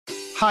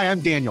Hi,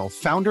 I'm Daniel,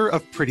 founder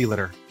of Pretty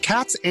Litter.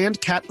 Cats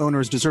and cat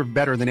owners deserve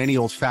better than any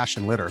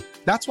old-fashioned litter.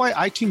 That's why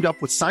I teamed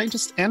up with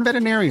scientists and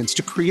veterinarians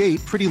to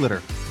create Pretty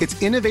Litter.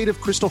 Its innovative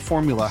crystal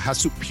formula has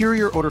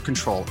superior odor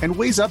control and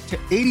weighs up to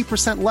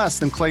 80% less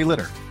than clay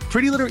litter.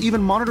 Pretty Litter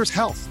even monitors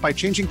health by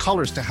changing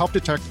colors to help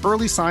detect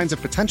early signs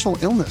of potential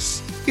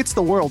illness. It's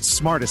the world's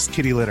smartest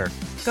kitty litter.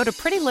 Go to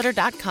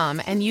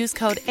prettylitter.com and use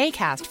code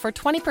ACAST for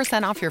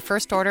 20% off your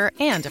first order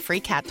and a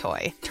free cat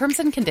toy. Terms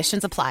and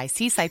conditions apply.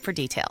 See site for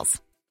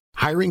details.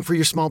 Hiring for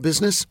your small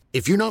business?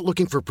 If you're not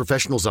looking for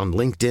professionals on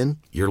LinkedIn,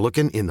 you're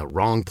looking in the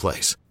wrong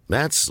place.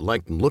 That's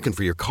like looking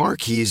for your car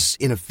keys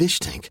in a fish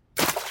tank.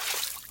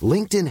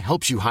 LinkedIn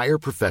helps you hire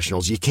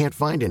professionals you can't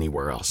find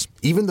anywhere else,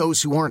 even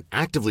those who aren't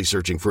actively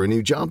searching for a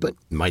new job but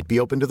might be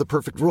open to the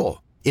perfect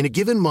role. In a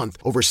given month,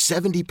 over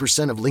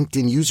 70% of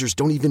LinkedIn users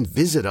don't even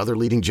visit other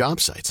leading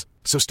job sites.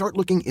 So start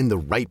looking in the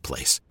right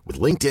place. With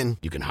LinkedIn,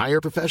 you can hire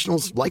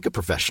professionals like a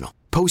professional.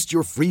 Post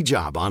your free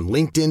job on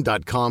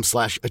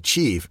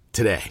linkedin.com/achieve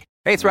today.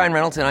 Hey, it's Ryan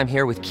Reynolds, and I'm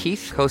here with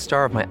Keith,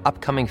 co-star of my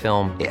upcoming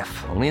film,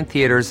 If, only in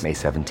theaters May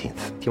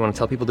 17th. Do you want to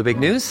tell people the big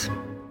news?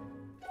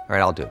 All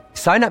right, I'll do it.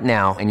 Sign up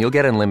now and you'll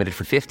get unlimited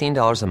for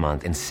 $15 a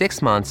month and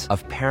 6 months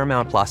of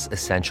Paramount Plus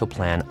Essential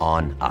Plan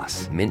on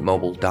us.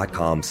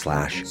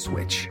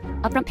 MintMobile.com/switch.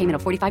 Upfront payment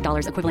of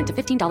 $45 equivalent to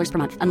 $15 per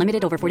month.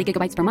 Unlimited over 40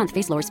 gigabytes per month.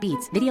 Face lower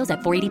speeds. Videos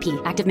at 480p.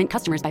 Active Mint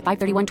customers by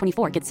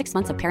 531.24 get 6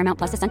 months of Paramount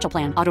Plus Essential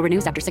Plan. Auto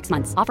renews after 6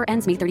 months. Offer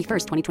ends May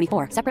 31st,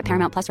 2024. Separate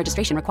Paramount Plus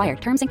registration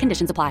required. Terms and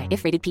conditions apply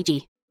if rated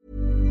PG.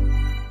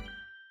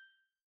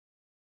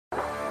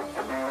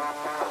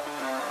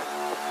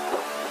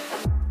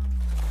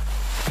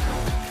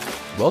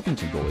 Welcome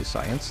to Goalie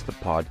Science, the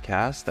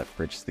podcast that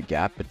bridges the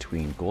gap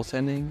between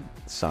goaltending,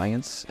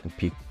 science, and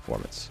peak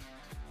performance.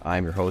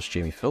 I'm your host,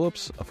 Jamie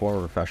Phillips, a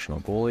former professional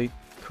goalie,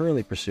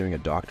 currently pursuing a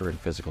doctorate in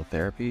physical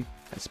therapy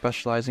and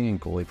specializing in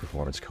goalie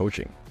performance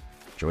coaching.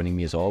 Joining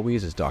me as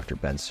always is Dr.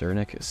 Ben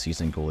Cernick, a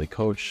seasoned goalie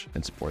coach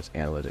and sports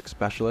analytics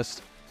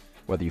specialist.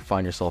 Whether you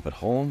find yourself at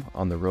home,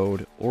 on the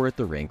road, or at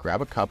the rink,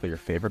 grab a cup of your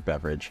favorite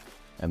beverage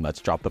and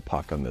let's drop the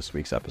puck on this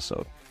week's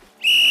episode.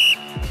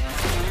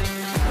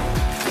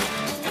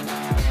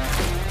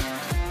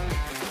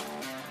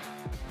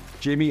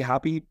 Jamie,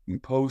 happy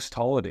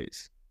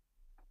post-holidays.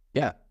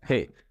 Yeah.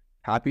 Hey,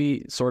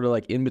 happy sort of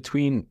like in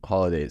between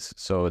holidays.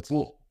 So it's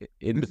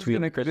in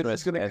between Christmas. This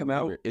is going to come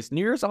out. Is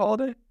New Year's a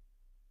holiday?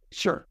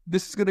 Sure.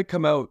 This is going to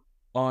come out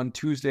on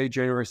Tuesday,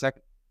 January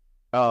 2nd.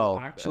 Oh,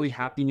 actually,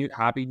 Happy New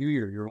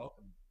Year. You're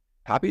welcome.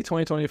 Happy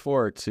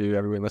 2024 to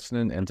everyone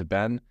listening and to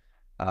Ben,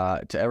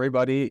 to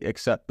everybody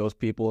except those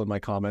people in my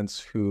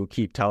comments who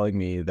keep telling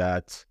me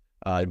that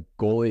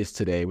goalies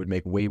today would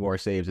make way more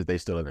saves if they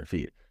stood on their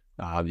feet.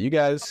 You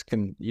guys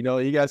can have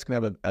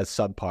a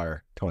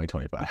subpar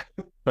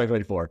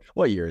 2024.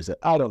 What year is it?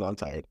 I don't know. I'm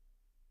tired.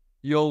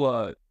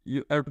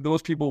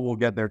 Those people will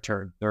get their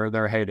turn.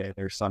 Their heyday,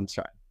 their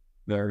sunshine.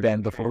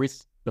 Ben,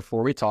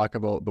 before we talk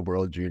about the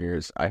World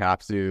Juniors, I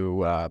have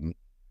to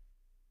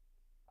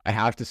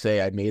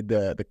say I made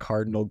the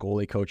cardinal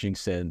goalie coaching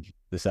sin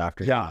this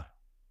afternoon. Yeah,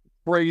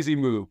 crazy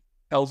move.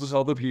 Tells us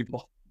all the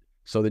people.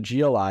 So the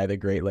GLI, the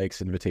Great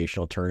Lakes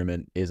Invitational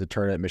Tournament, is a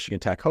tournament Michigan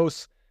Tech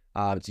hosts.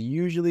 It's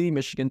usually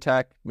Michigan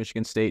Tech,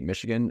 Michigan State,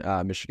 Michigan.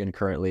 Michigan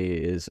currently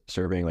is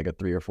serving like a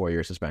 3 or 4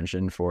 year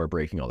suspension for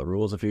breaking all the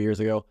rules a few years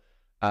ago.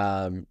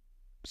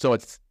 So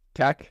it's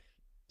Tech,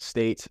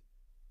 State,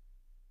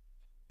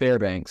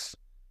 Fairbanks,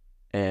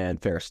 and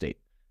Ferris State.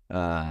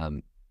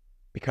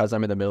 Because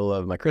I'm in the middle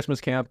of my Christmas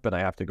camp and I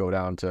have to go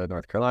down to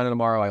North Carolina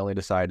tomorrow, I only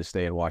decided to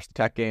stay and watch the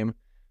Tech game.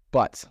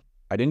 But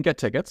I didn't get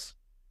tickets.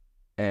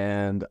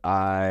 And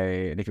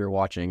if you're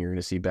watching, you're going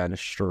to see Ben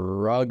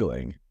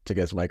struggling to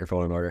get his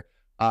microphone in order.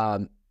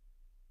 I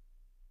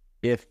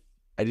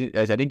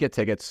didn't get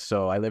tickets,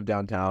 so I live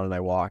downtown and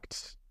I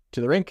walked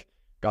to the rink,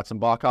 got some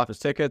box office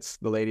tickets.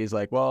 The lady's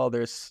like, well,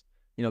 there's,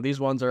 these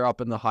ones are up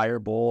in the higher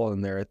bowl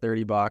and they're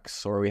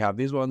 $30, or we have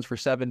these ones for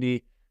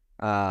 $70,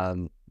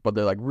 but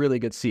they're like really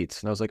good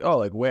seats. And I was like, oh,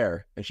 like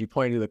where? And she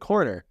pointed to the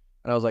corner,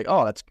 and I was like,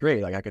 oh, that's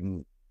great. Like I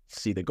can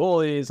see the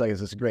goalies. Like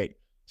this is great.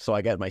 So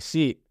I get my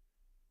seat,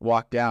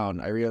 walk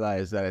down. I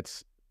realize that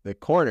it's the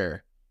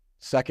corner,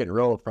 second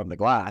row from the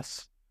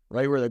glass,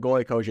 right where the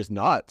goalie coach is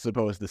not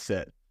supposed to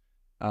sit.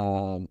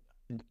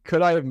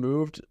 Could I have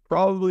moved?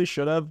 Probably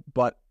should have,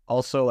 but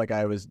also like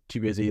I was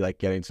too busy like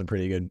getting some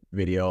pretty good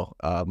video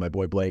of my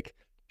boy Blake.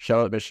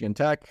 Shout out Michigan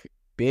Tech,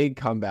 big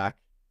comeback,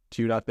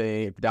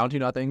 2-0, down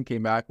 2-0,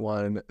 came back,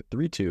 won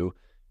 3-2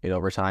 in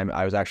overtime.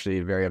 I was actually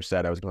very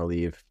upset. I was going to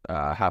leave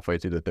halfway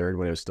through the third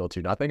when it was still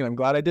 2-0, and I'm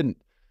glad I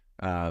didn't.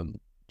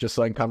 Just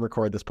so I can come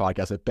record this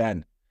podcast with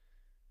Ben.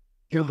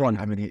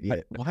 I'm an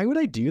idiot. Why would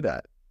I do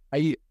that?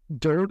 I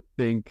don't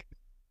think,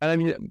 and I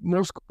mean,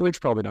 most coaches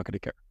probably not going to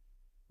care,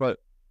 but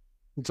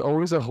it's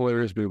always a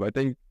hilarious move. I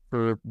think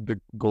for the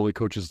goalie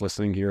coaches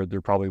listening here,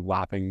 they're probably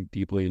laughing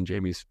deeply in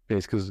Jamie's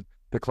face because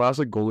the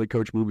classic goalie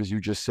coach move is you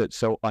just sit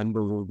so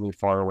unbelievably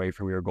far away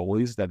from your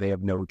goalies that they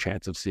have no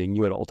chance of seeing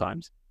you at all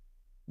times.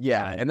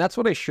 Yeah, and that's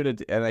what I should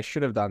have, and I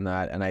should have done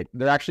that. And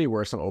there actually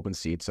were some open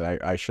seats, and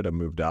I should have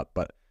moved up.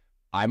 But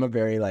I'm a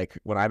very like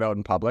when I'm out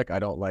in public, I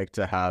don't like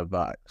to have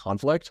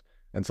conflict,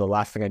 and so the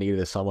last thing I needed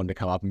is someone to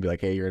come up and be like,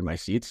 "Hey, you're in my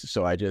seats."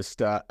 So I just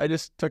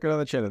took it on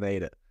the chin and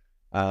ate it.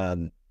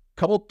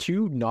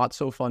 Two not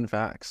so fun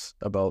facts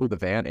about the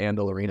Van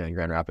Andel Arena in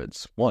Grand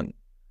Rapids. One,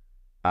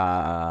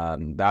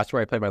 that's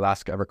where I played my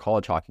last ever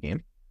college hockey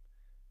game.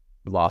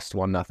 Lost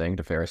 1-0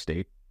 to Ferris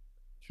State.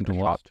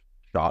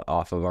 Shot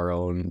off of our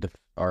own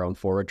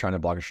forward trying to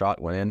block a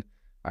shot, went in.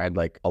 I had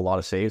like a lot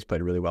of saves,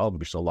 played really well, but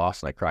we still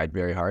lost, and I cried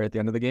very hard at the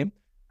end of the game.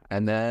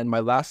 And then my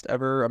last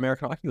ever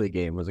American Hockey League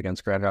game was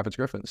against Grand Rapids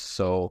Griffins.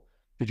 So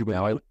Did you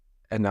win?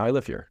 now I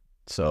live here.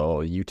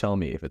 So you tell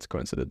me if it's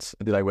coincidence.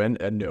 Did I win?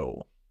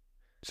 No.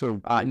 So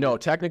no,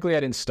 technically I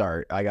didn't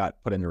start. I got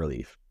put in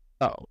relief.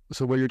 Oh,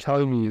 so what you're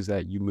telling me is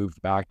that you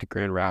moved back to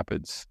Grand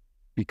Rapids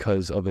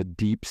because of a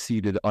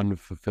deep-seated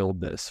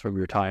unfulfilledness from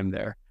your time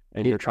there,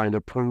 and you're trying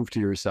to prove to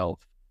yourself.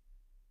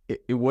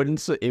 It wouldn't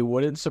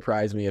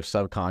surprise me if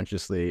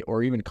subconsciously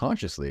or even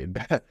consciously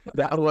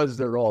that was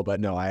the role.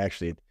 But no, I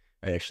actually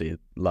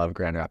love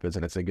Grand Rapids,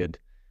 and it's a good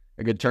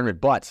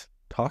tournament. But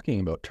talking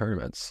about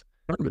tournaments,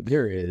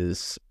 there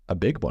is a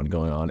big one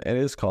going on, and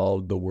it is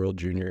called the World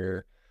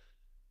Junior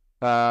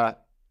Hockey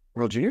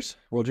Championship.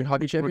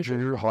 World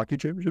Junior Hockey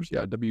Championships,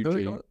 yeah,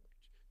 WJ.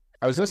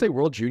 I was gonna say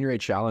World Junior A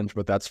Challenge,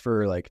 but that's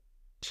for like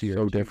tier.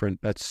 So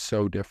different. That's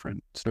so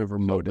different. It's never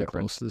remotely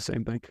close to the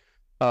same thing.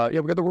 Yeah,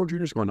 we got the World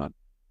Juniors going on.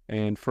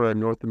 And for our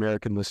North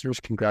American listeners,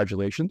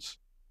 congratulations.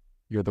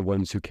 You're the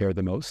ones who care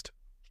the most.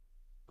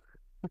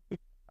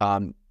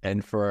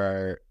 And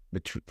for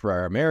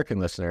our American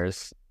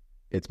listeners,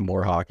 it's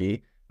more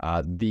hockey.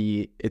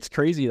 It's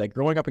crazy. Like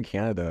growing up in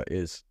Canada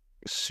is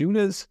as soon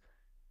as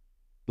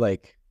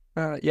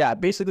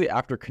basically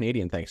after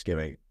Canadian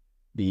Thanksgiving,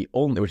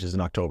 which is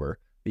in October,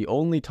 the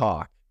only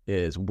talk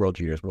is World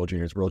Juniors.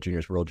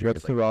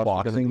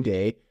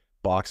 Like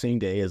Boxing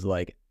Day is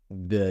like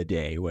the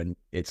day when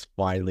it's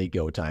finally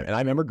go time. And I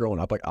remember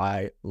growing up, like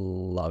I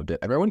loved it.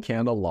 I remember when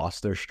Canada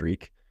lost their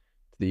streak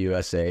to the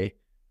USA,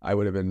 I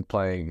would have been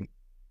playing.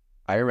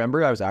 I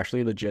remember I was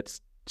actually legit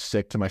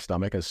sick to my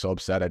stomach. I was so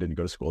upset I didn't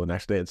go to school the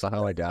next day. And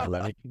somehow my dad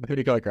let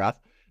me go across.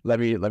 Let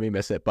me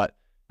miss it. But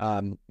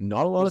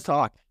not a lot of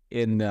talk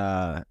in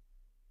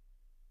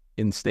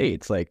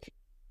States. Like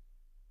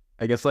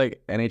I guess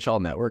like NHL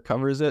Network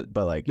covers it,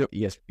 but like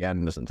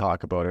ESPN doesn't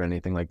talk about it or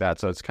anything like that.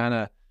 So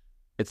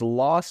it's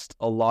lost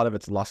a lot of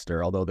its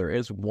luster, although there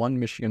is one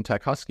Michigan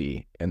Tech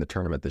Husky in the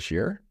tournament this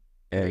year.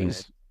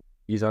 And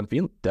he's on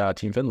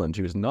Team Finland,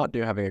 who's not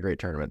having a great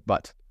tournament.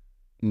 But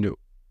no.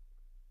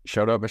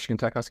 Shout out Michigan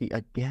Tech Husky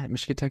again.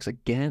 Michigan Tech's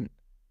again.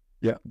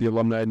 Yeah, the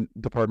alumni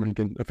department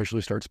can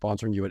officially start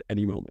sponsoring you at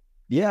any moment.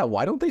 Yeah,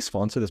 why don't they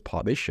sponsor this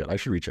pod? They should. I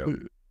should reach out.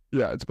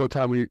 Yeah, it's about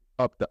time we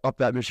up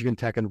that Michigan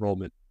Tech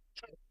enrollment.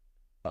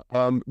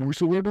 So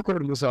we're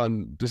recording this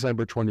on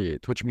December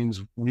 28th, which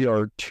means we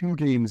are 2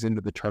 games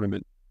into the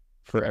tournament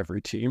for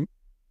every team.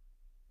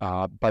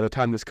 By the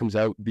time this comes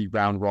out, the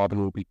round robin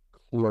will be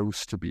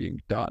close to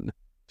being done.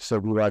 So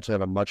we'll actually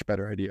have a much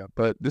better idea.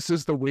 But this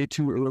is the way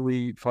too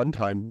early fun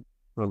time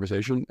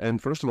conversation.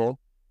 And first of all,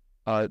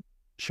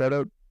 shout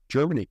out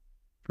Germany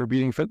for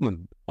beating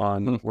Finland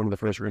on one of the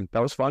first rounds.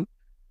 That was fun.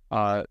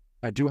 I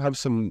do have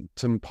some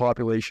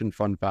population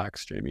fun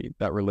facts, Jamie,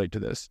 that relate to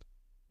this.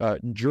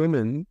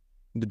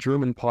 The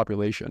German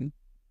population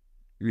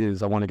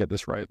is, I want to get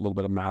this right, a little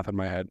bit of math in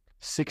my head,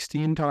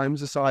 16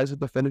 times the size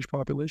of the Finnish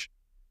population.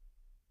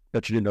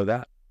 Bet you didn't know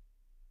that.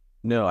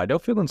 No, I know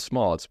Finland's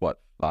small. It's what,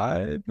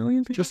 5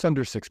 million people? Just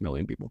under 6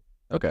 million people.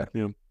 Okay.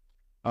 Yeah.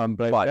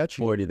 But I bet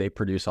you, boy, do they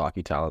produce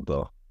hockey talent,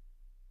 though.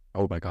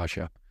 Oh my gosh,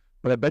 yeah.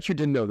 But I bet you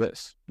didn't know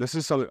this. This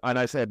is something, and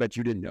I say I bet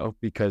you didn't know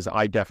because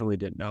I definitely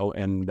didn't know,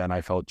 and then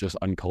I felt just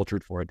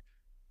uncultured for it.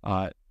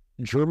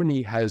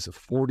 Germany has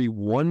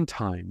 41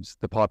 times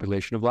the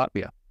population of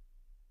Latvia.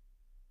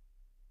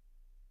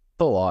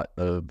 A lot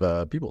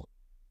of people.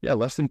 Yeah,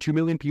 less than 2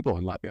 million people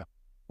in Latvia.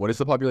 What is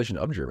the population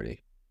of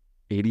Germany?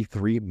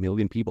 83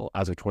 million people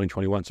as of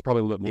 2021. So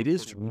probably a little more. It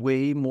is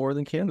way more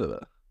than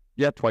Canada.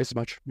 Yeah, twice as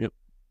much. Yep.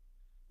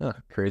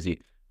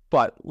 Crazy.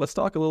 But let's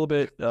talk a little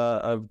bit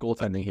of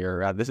goaltending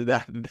here.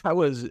 That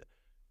was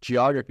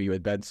geography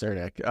with Ben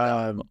Cernick.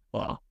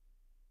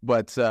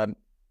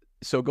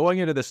 So going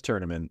into this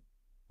tournament,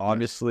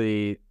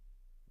 obviously,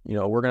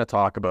 we're going to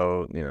talk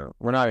about,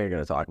 we're not even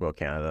going to talk about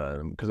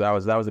Canada because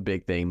that was a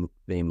big theme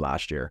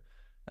last year.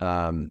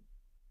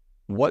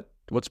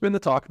 What's been the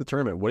talk of the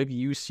tournament? What have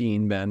you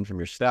seen, Ben, from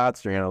your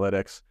stats, your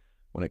analytics,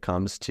 when it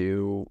comes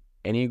to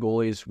any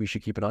goalies we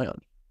should keep an eye on?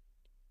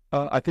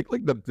 I think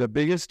like the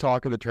biggest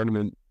talk of the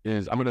tournament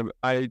is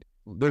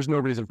there's no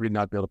reason for me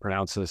not to be able to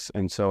pronounce this,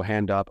 and so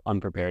hand up,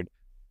 unprepared.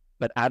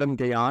 But Adam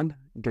Gajan.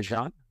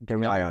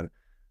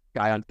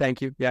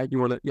 Thank you. Yeah, you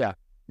want to? Yeah,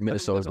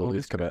 Minnesota's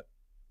goalies commit.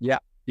 Yeah,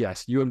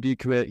 yes, UMD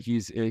commit.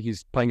 He's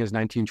playing his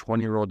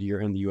 19-20-year-old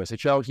year in the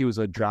USHL. He was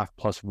a draft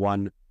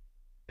 +1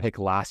 pick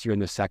last year in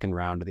the second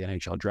round of the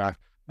NHL draft.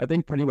 I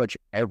think pretty much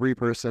every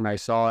person I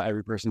saw,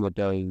 every person that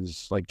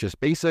does like just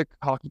basic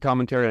hockey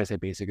commentary, and I say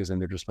basic as in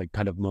they're just like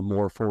kind of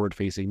more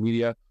forward-facing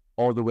media,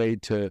 all the way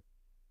to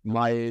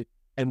my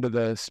end of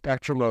the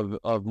spectrum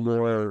of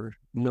more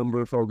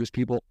number-focused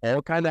people,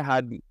 all kind of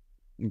had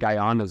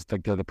Guyon as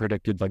like the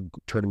predicted like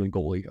tournament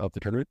goalie of the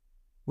tournament,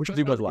 which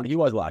He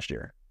was last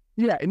year.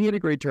 Yeah, and he had a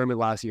great tournament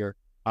last year.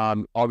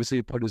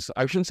 Obviously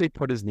I shouldn't say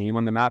put his name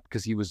on the map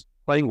because he was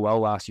playing well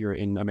last year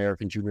in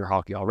American junior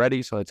hockey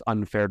already, so it's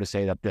unfair to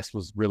say that this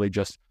was really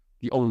just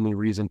the only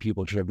reason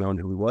people should have known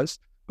who he was.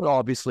 But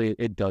obviously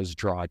it does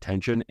draw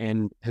attention,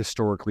 and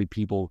historically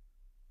people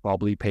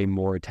probably pay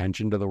more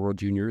attention to the World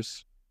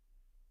Juniors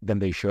than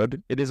they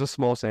should. It is a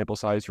small sample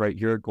size, right?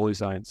 Here at Goalie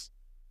Science,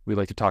 we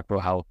like to talk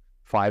about how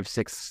 5,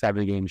 6,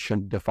 7 games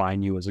shouldn't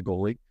define you as a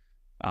goalie.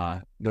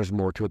 There's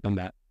more to it than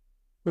that.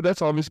 But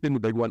that's obviously been the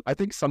big one. I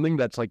think something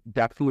that's like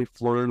definitely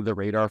flown under the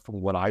radar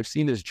from what I've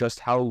seen is just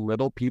how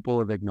little people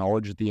have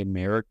acknowledged the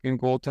American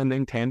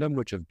goaltending tandem,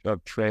 which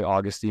of Trey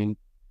Augustine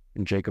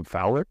and Jacob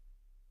Fowler.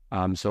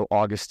 So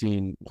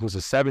Augustine was a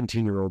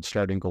 17-year-old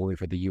starting goalie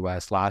for the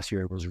U.S. last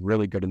year. Was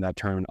really good in that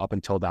tournament up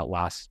until that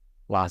last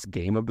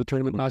game of the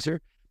tournament last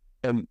year.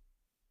 And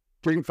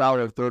Jacob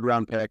Fowler, a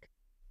third-round pick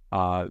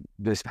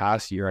this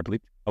past year, I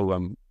believe.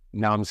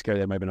 Now I'm scared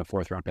that it might have been a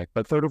fourth-round pick,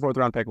 but third or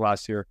fourth-round pick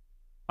last year.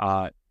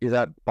 Is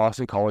at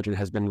Boston College and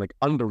has been like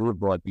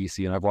unbelievable at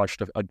BC. And I've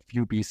watched a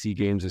few BC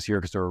games this year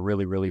because they're a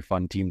really, really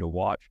fun team to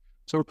watch.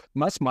 So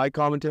that's my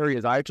commentary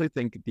is I actually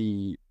think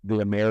the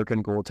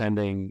American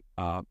goaltending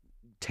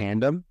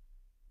tandem,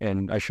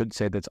 and I should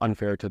say that's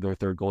unfair to their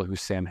third goalie, who's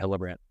Sam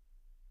Hillebrand.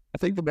 I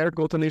think the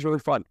American goaltending is really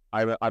fun.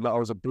 I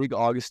was a big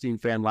Augustine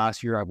fan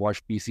last year. I've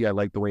watched BC. I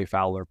like the way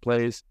Fowler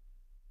plays.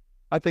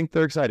 I think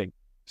they're exciting.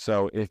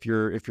 So if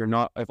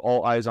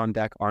all eyes on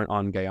deck aren't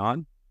on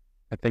Guyon,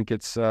 I think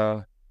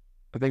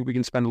I think we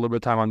can spend a little bit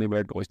of time on the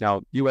American goalies.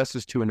 Now, U.S.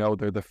 is 2-0.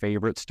 They're the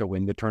favorites to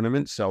win the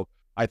tournament. So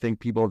I think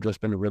people have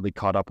just been really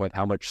caught up with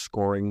how much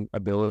scoring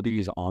ability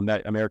is on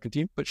that American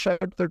team. But shout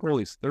out to their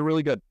goalies. They're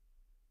really good.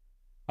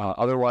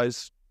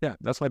 Otherwise, yeah,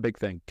 that's my big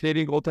thing.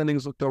 Canadian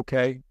goaltending's looked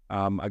okay.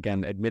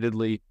 Again,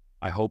 admittedly,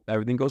 I hope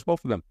everything goes well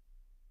for them.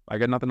 I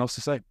got nothing else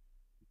to say.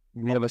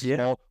 We have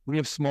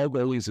small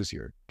goalies this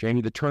year.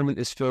 Jamie, the tournament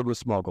is filled with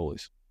small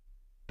goalies.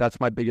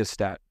 That's my biggest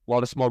stat. A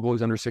lot of small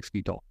goalies under 6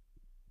 feet tall.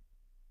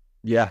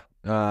 Yeah.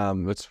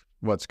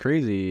 What's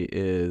crazy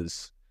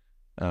is,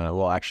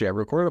 actually, I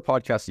recorded a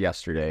podcast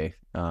yesterday.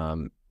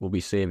 We'll be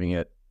saving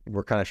it.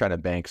 We're kind of trying to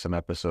bank some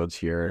episodes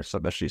here,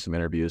 especially some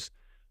interviews.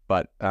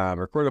 But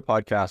recorded a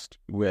podcast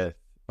with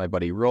my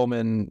buddy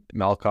Roman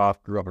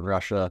Malkov, grew up in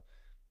Russia,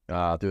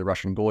 through the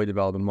Russian goalie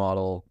development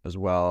model, as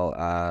well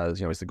as,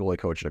 he's the goalie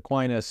coach at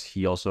Aquinas.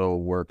 He also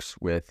works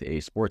with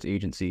a sports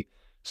agency.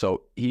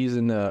 So he's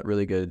in a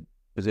really good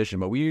position.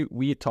 But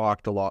we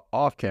talked a lot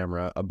off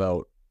camera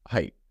about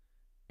height.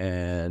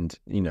 And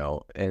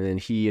then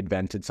he had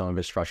vented some of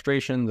his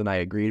frustrations, and I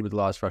agreed with a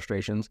lot of his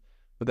frustrations.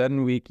 But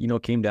then we,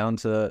 came down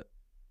to,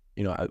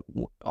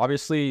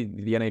 obviously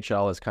the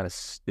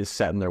NHL is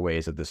set in their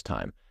ways at this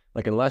time.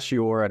 Like, unless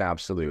you're an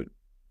absolute,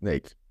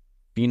 like,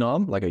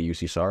 phenom, like a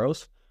UC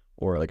Saros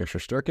or like a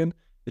Shesterkin,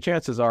 the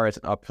chances are it's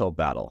an uphill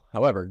battle.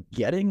 However,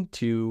 getting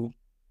to,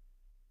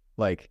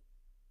 like,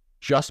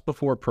 just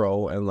before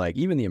pro and, like,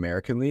 even the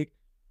American League,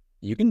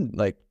 you can,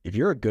 like, if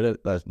you're a good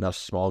enough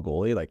small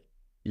goalie, like,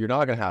 you're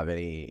not going to have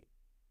any,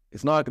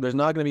 there's not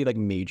going to be like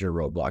major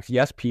roadblocks.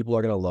 Yes, people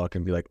are going to look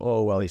and be like,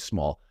 oh, well, he's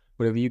small.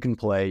 But if you can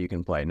play, you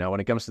can play. Now, when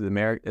it comes to the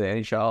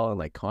NHL and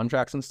like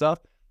contracts and stuff,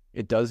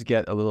 it does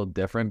get a little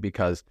different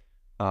because,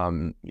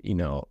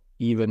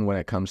 even when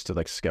it comes to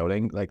like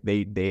scouting, like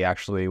they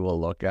actually will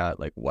look at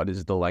like, what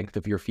is the length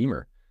of your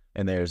femur?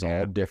 And there's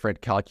all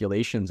different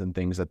calculations and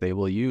things that they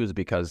will use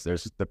because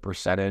there's the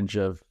percentage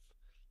of,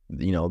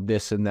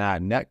 this and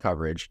that net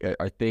coverage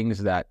are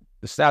things that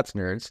the stats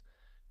nerds,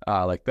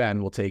 like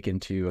Ben, will take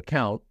into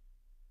account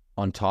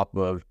on top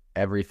of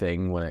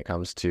everything when it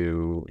comes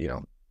to,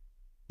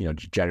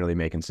 generally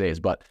making saves.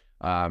 But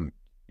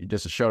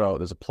just a shout out,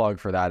 there's a plug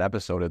for that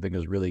episode I think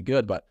is really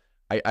good. But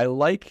I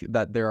like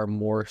that there are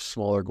more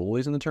smaller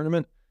goalies in the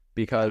tournament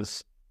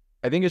because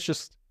I think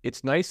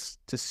it's nice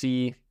to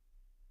see.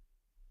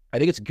 I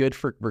think it's good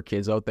for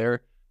kids out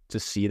there to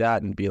see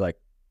that and be like,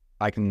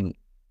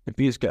 if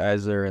these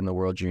guys are in the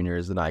World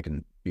Juniors, then I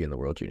can be in the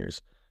World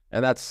Juniors.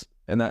 And that's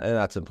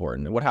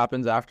important. And what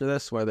happens after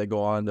this, where they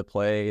go on to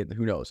play,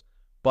 who knows?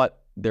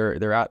 But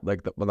they're at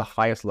like the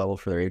highest level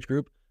for their age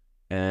group,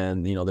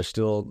 and they're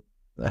still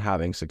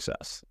having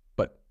success.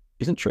 But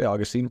isn't Trey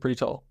Augustine pretty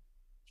tall?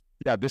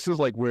 Yeah, this is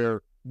like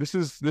where this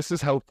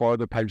is how far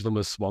the pendulum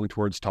has swung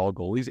towards tall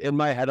goalies. In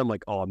my head, I'm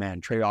like, oh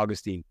man, Trey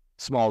Augustine,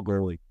 small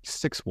goalie,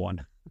 6'1".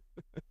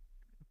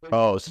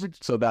 Oh,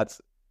 so that's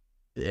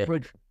yeah.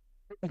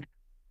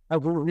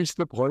 Have we reached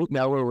the point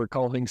now where we're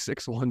calling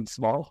 6'1"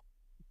 small?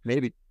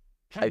 Maybe.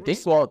 I think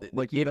it's below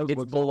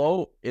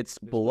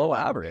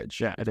average.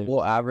 Yeah, it's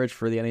below average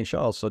for the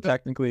NHL. So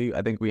technically,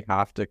 I think we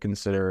have to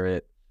consider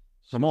it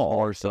small.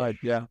 Our side,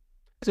 yeah.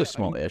 It's just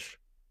small-ish.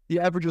 the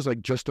average is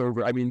like just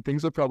over. I mean,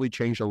 things have probably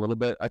changed a little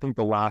bit. I think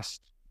the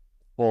last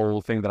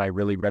full thing that I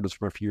really read was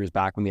from a few years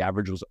back when the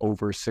average was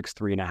over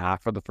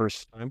 6'3.5" for the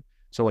first time.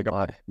 So like,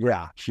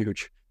 yeah,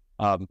 huge.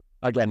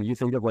 Again, you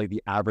think of like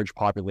the average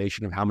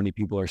population of how many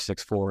people are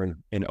 6'4"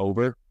 and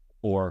over,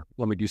 or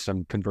let me do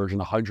some conversion,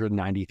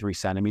 193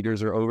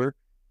 centimeters or over.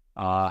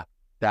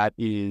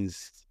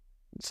 It's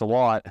a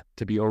lot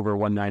to be over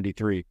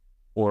 193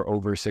 or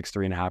over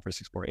 6'3.5"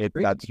 or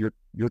 6'4".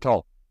 You're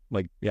tall.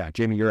 Like, yeah,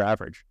 Jamie, you're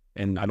average.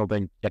 And I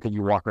think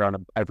you walk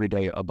around every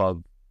day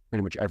above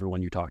pretty much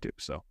everyone you talk to.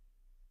 So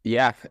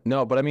yeah,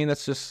 no, but I mean,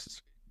 that's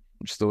just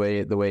the way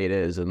it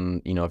is.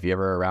 And, you know, if you're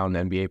ever around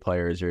NBA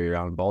players or you're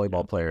around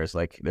volleyball players,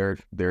 like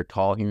they're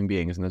tall human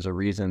beings. And there's a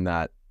reason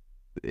that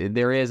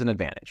there is an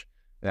advantage.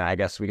 And I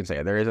guess we can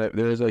say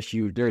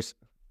there's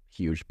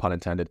huge, pun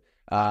intended,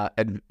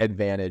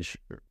 advantage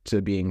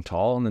to being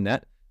tall in the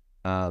net,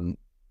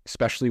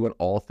 especially when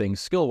all things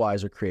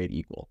skill-wise are created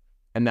equal.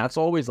 And that's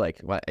always like,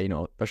 you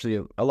know,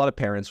 especially a lot of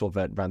parents will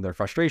vent their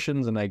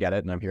frustrations, and I get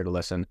it, and I'm here to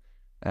listen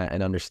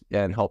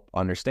and help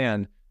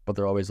understand. But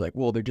they're always like,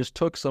 well, they just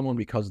took someone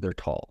because they're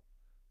tall.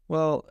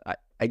 Well,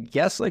 I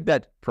guess like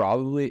that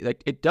probably,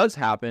 like, it does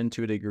happen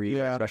to a degree,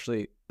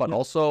 especially, but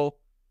also,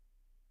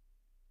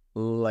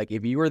 like,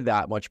 if you were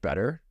that much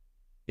better,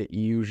 it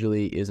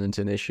usually isn't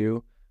an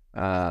issue.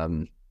 I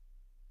mean,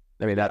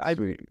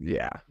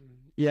 yeah.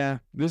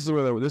 This is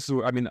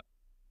where I mean,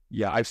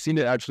 yeah, I've seen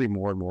it actually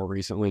more and more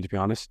recently, to be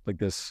honest. Like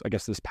this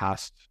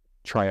past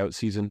tryout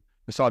season,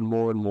 I saw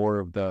more and more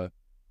of the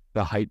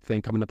height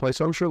thing come into play.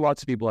 So I'm sure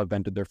lots of people have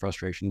vented their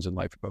frustrations in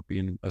life about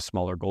being a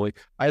smaller goalie.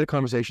 I had a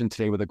conversation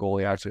today with a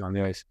goalie actually on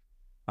the ice.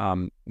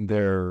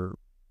 They're,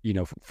 you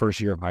know, first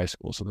year of high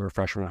school, so they're a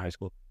freshman in high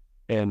school.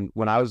 And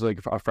when I was like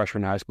a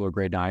freshman in high school or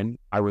grade 9,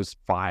 I was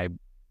 5'6",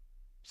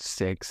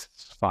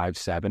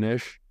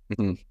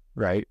 5'7"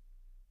 right?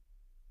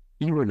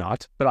 You were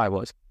not, but I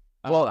was.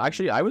 Well,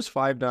 actually, I was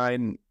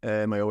 5'9"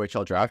 in my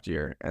OHL draft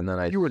year, and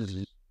then you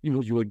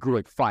grew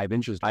like 5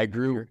 inches. I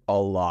grew a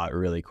lot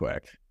really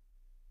quick.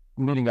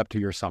 Leading up to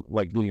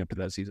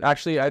that season.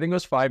 Actually, I think it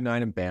was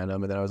 5'9" in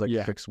Bantam, and then I was like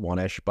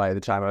 6'1" by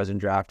the time I was in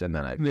draft, and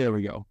then there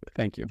we go.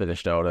 Thank you.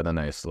 Finished out at a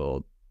nice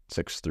little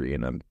 6'3"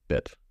 and a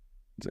bit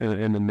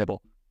in the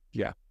middle.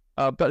 Yeah.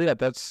 But yeah,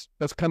 that's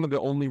kind of the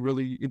only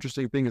really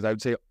interesting thing is I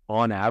would say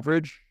on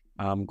average,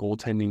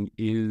 goaltending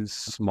is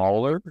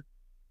smaller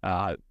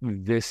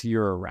this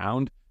year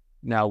around.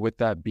 Now, with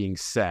that being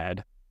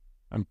said,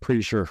 I'm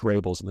pretty sure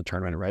Rabel's in the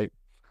tournament, right?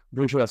 I'm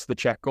pretty sure that's the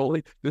Czech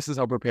goalie. This is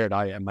how prepared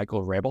I am.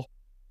 Michael Rabel,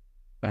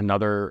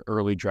 another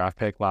early draft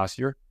pick last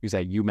year. He's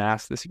at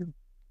UMass this year,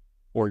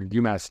 or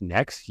UMass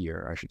next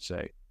year, I should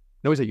say.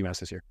 No, he's at UMass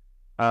this year.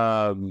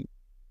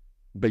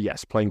 But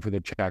yes, playing for the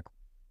Czech,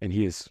 and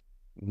he is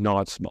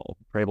not small.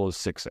 Rabel is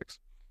 6'6".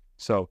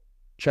 So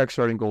Czech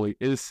starting goalie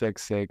is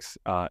 6'6".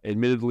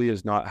 Admittedly,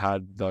 has not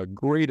had the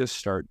greatest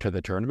start to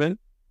the tournament,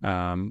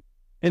 and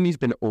he's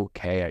been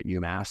okay at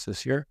UMass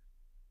this year.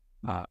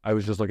 I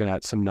was just looking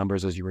at some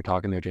numbers as you were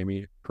talking there,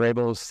 Jamie.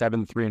 Rabel is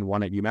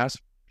 7-3-1 at UMass.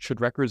 Should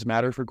records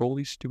matter for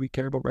goalies? Do we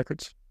care about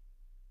records?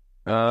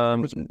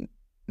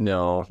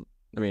 No.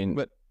 I mean,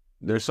 but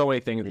there's so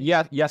many things.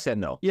 Yeah, yes and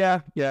no.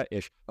 Yeah,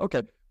 ish.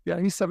 Okay. Yeah,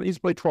 he's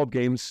played 12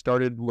 games.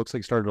 Looks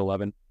like started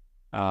 11.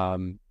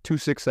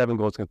 267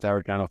 goals against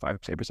average, 905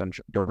 save percentage.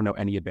 Don't know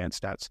any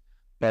advanced stats.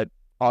 But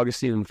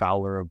Augustine and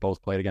Fowler have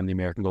both played, again, the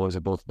American goalies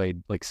have both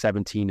played like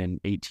 17 and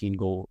 18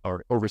 goal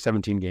or over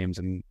 17 games,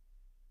 and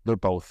they're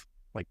both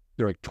like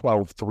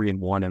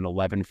 12-3-1 and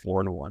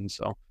 11-4-1.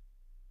 So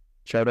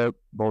shout out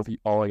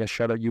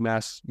shout out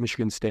UMass,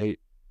 Michigan State,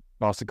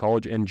 Boston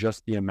College, and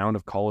just the amount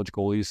of college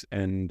goalies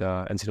and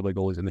NCAA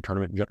goalies in the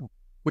tournament in general.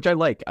 Which I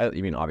like. I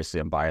mean, obviously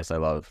I'm biased. I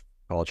love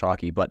college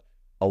hockey, but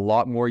a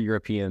lot more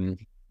European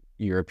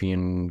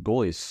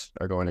goalies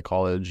are going to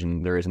college,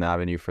 and there is an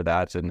avenue for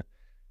that. And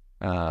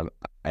I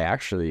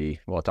actually,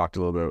 talked a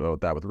little bit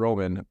about that with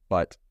Roman,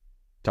 but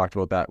talked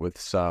about that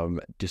with some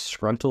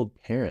disgruntled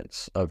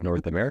parents of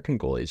North American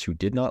goalies who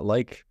did not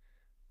like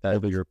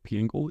that. The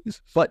European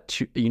goalies? But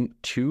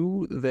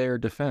to their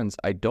defense,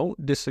 I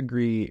don't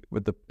disagree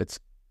with it's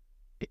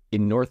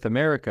in North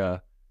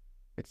America.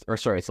 It's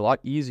a lot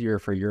easier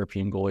for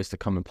European goalies to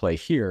come and play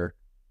here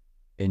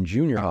in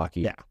junior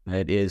hockey than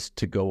it is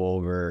to go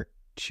over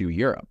to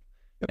Europe.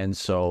 Yep. And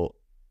so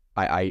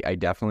I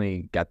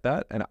definitely get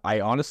that. And I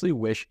honestly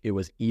wish it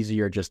was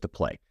easier just to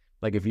play.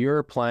 Like if you're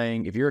a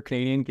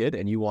Canadian kid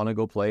and you want to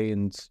go play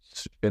in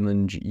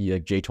Finland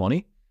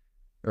J20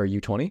 or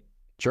U20,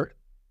 sure.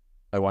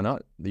 Why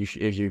not? If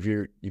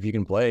you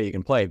can play, you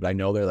can play. But I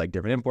know there are like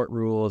different import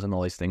rules and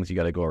all these things you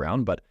got to go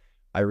around. But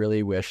I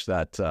really wish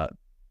that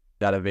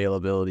that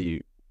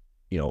availability,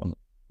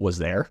 was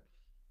there.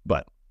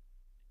 But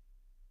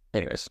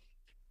anyways.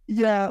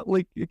 Yeah,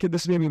 like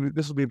this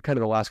will be kind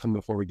of the last comment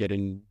before we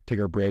take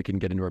our break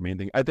and get into our main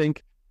thing. I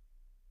think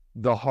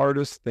the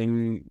hardest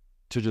thing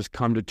to just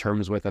come to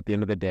terms with at the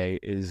end of the day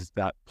is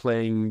that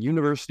playing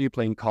university,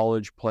 playing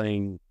college,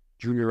 playing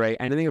junior A,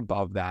 anything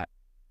above that,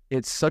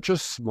 it's such a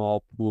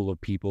small pool of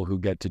people who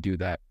get to do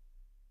that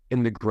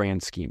in the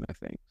grand scheme of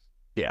things.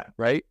 Yeah.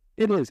 Right?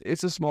 It is.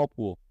 It's a small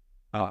pool.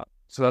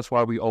 So that's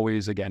why we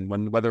always, again,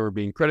 whether we're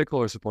being critical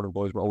or supportive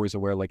boys, we're always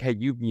aware, like, hey,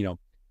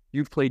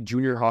 you've played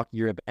junior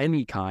hockey of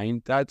any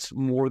kind. That's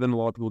more than a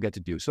lot of people get to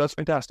do. So that's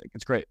fantastic.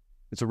 It's great.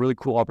 It's a really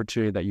cool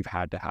opportunity that you've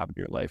had to have in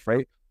your life,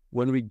 right?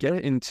 When we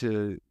get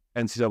into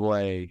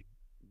NCAA,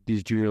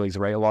 these junior leagues,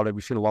 right?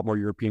 We've seen a lot more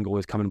European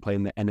goalies come and play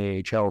in the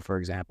NAHL, for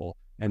example,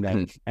 and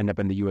then end up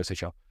in the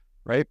USHL,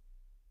 right?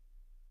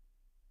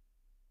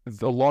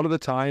 A lot of the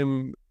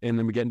time, and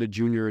then we get into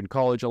junior and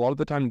college, a lot of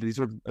the time, these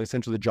are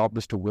essentially the job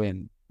is to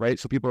win, right?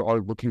 So people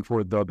are looking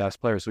for the best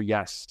player. So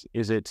yes,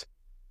 is it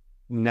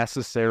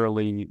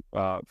necessarily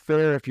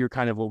fair if you're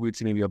kind of what we'd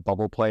say maybe a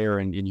bubble player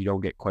and you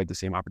don't get quite the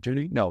same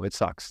opportunity? No, it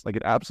sucks. Like,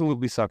 it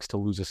absolutely sucks to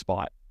lose a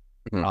spot.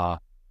 No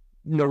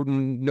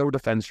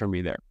defense from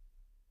me there.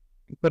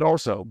 But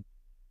also,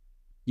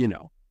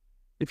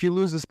 if you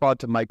lose the spot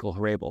to Michael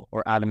Hrabel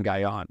or Adam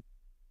Gajan,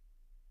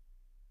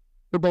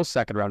 they're both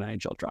second-round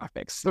NHL draft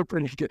picks. They're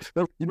pretty good.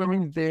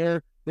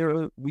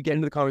 We get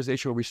into the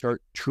conversation where we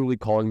start truly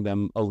calling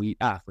them elite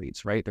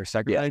athletes, right? They're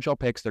second-round NHL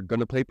picks. They're going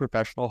to play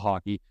professional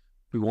hockey.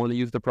 If we want to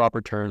use the proper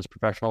terms,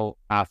 professional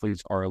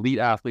athletes are elite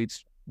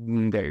athletes.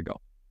 There you go,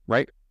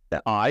 right?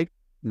 I,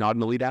 not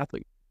an elite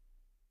athlete.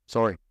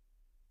 Sorry.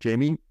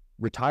 Jamie,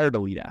 retired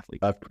elite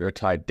athlete.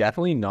 Retired.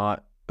 Definitely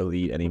not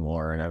elite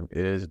anymore, and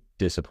it is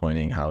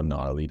disappointing how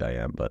not elite I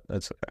am, but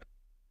that's okay.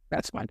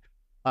 That's fine.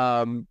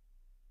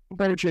 We're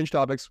going to change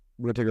topics.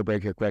 We're going to take a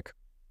break here quick.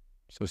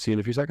 So see you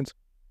in a few seconds.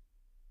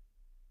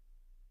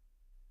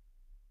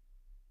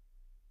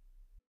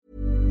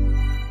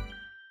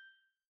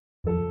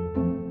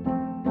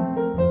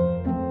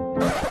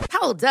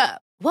 Hold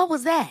up. What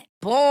was that?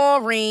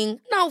 Boring.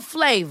 No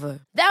flavor.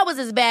 That was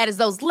as bad as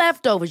those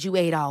leftovers you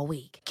ate all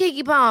week.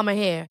 Keke Palmer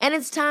here, and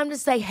it's time to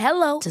say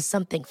hello to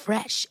something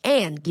fresh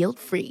and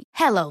guilt-free.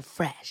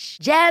 HelloFresh.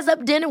 Jazz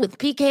up dinner with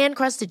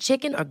pecan-crusted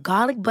chicken or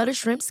garlic butter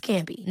shrimp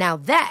scampi. Now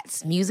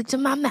that's music to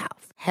my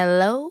mouth.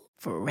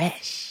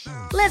 HelloFresh.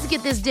 Let's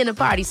get this dinner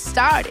party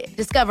started.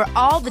 Discover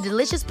all the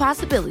delicious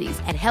possibilities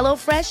at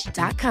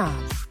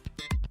HelloFresh.com.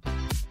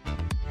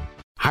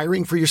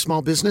 Hiring for your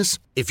small business?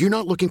 If you're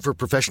not looking for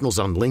professionals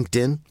on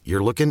LinkedIn,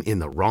 you're looking in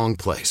the wrong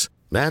place.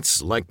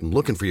 That's like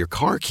looking for your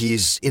car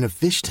keys in a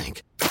fish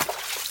tank.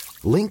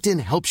 LinkedIn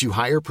helps you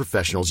hire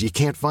professionals you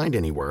can't find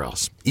anywhere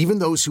else, even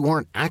those who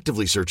aren't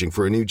actively searching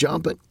for a new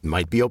job but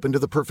might be open to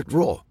the perfect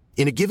role.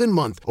 In a given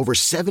month, over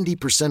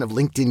 70% of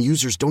LinkedIn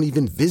users don't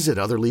even visit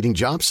other leading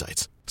job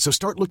sites. So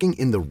start looking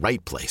in the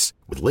right place.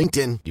 With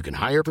LinkedIn, you can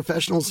hire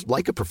professionals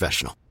like a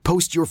professional.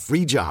 Post your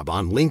free job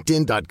on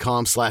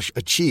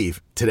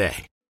linkedin.com/achieve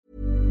today.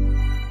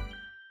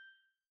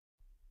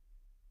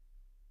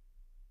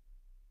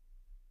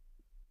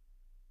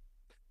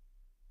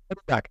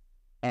 Back.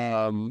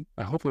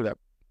 Hopefully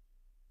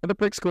the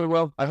break's going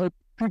well. I hope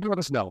people let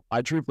us know.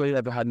 I truthfully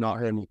have not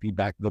heard any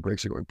feedback that the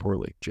breaks are going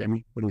poorly.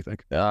 Jamie, what do you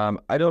think?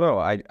 I don't know.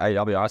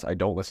 I'll be honest. I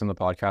don't listen to the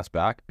podcast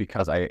back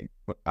because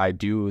I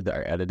do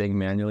the editing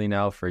manually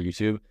now for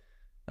YouTube.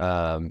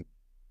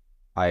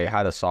 I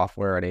had a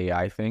software and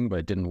AI thing, but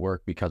it didn't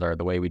work because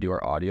the way we do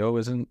our audio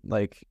isn't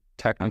like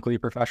technically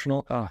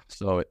professional.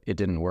 So it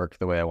didn't work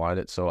the way I wanted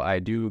it. So I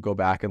do go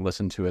back and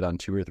listen to it on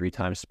 2 or 3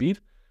 times speed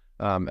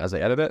as I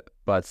edit it.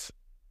 But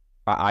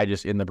I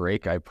just, in the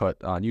break, I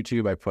put on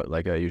YouTube, I put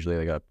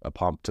usually a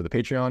pump to the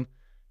Patreon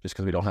just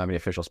because we don't have any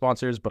official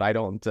sponsors, but I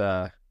don't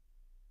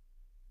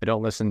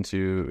listen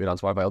to it on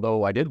Spotify,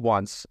 although I did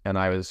once, and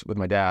I was with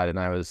my dad, and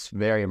I was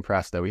very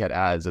impressed that we had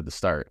ads at the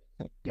start.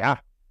 Yeah.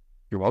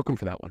 You're welcome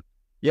for that one.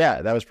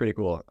 Yeah, that was pretty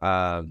cool.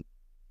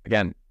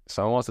 Again,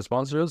 someone wants to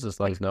sponsor us, just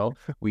let us know.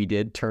 We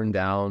did turn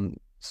down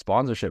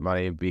sponsorship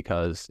money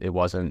because it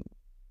wasn't,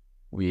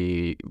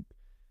 we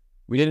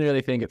didn't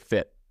really think it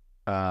fit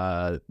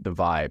the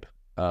vibe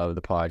of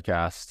the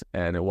podcast,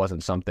 and it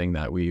wasn't something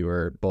that we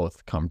were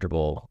both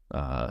comfortable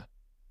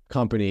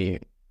company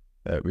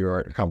that we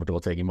were comfortable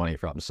taking money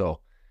from.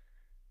 So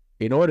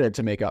in order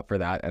to make up for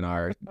that and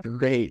our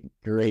great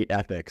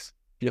ethics,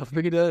 feel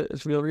free to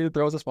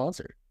throw us a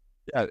sponsor.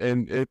 Yeah,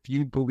 and if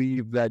you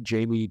believe that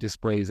Jamie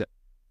displays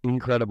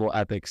incredible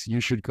ethics, you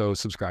should go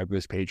subscribe to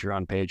his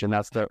Patreon page, and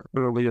that's the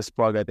earliest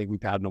plug I think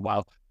we've had in a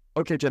while.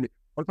 Okay, Jenny,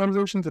 our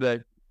conversation today,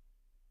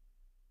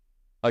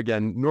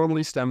 again,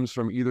 normally stems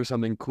from either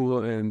something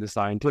cool in the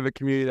scientific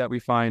community that we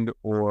find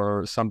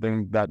or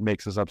something that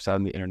makes us upset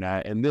on the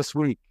internet. And this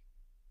week,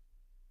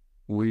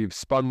 we've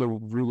spun the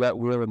roulette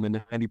wheel, and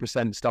the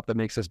 90% stuff that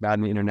makes us mad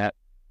on the internet,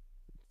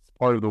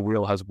 part of the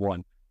wheel has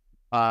won.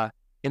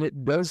 And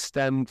it does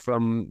stem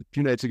from a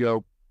few nights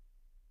ago.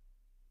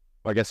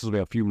 I guess this will be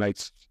a few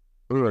nights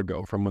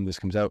ago from when this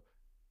comes out.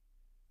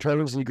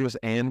 Trevor Zegras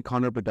and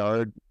Connor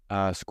Bedard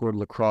scored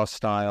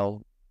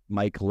lacrosse-style,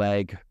 Mike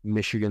Legg,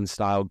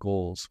 Michigan-style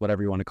goals,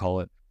 whatever you want to call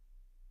it.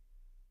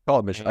 Call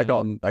it Michigan.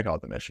 I call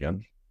it the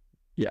Michigan.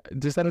 Yeah.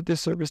 Is that a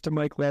disservice to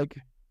Mike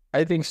Legg?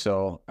 I think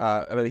so.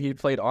 I mean, he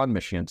played on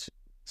Michigan,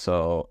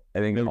 so I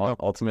think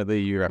ultimately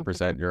you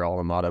represent your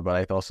alma mater, but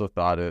I also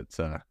thought it's...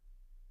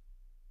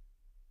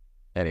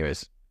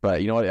 anyways,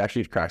 But you know what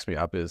actually cracks me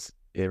up is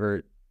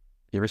you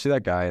ever see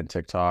that guy on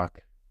TikTok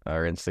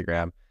or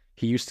Instagram?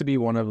 He used to be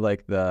one of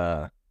like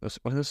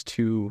those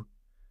two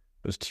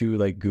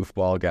like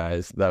goofball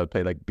guys that would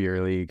play like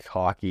beer league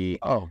hockey.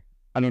 Oh,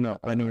 I don't know.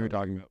 I know what you're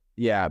talking about.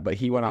 Yeah, but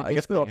he went on. I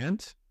guess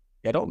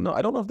I don't know.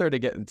 I don't know if they're to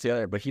get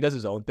together, but he does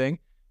his own thing.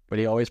 But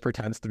he always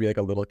pretends to be like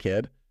a little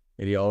kid,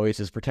 and he always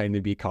is pretending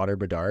to be Connor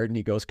Bedard, and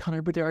he goes,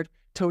 "Connor Bedard,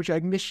 toe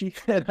jag Michi,"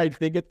 and I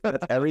think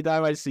that's every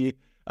time I see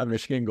a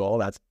Michigan goal,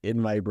 that's in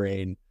my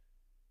brain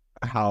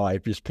how I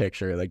just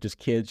picture like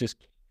kids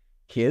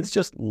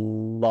just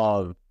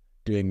love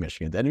doing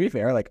Michigans. And to be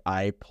fair, like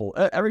I pull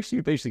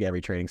basically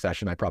every training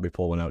session, I probably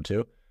pull one out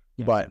too.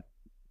 Yeah. But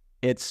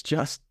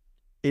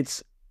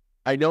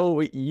I know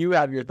you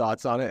have your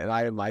thoughts on it, and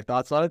I have my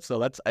thoughts on it.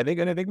 So I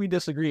think we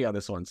disagree on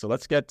this one. So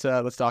let's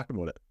talk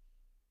about it.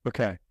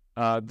 Okay.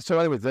 So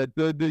anyways,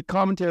 the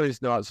commentary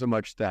is not so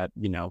much that,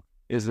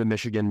 is the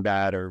Michigan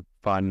bad or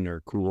fun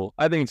or cool.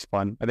 I think it's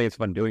fun. I think it's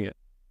fun doing it.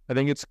 I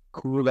think it's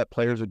cool that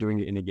players are doing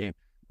it in a game.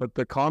 But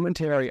the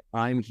commentary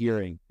I'm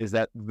hearing is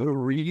that the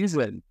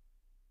reason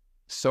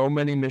so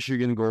many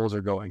Michigan goals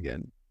are going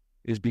in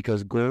is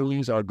because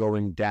goalies are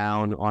going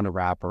down on a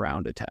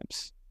wraparound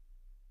attempts.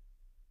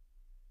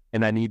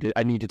 And I need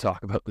to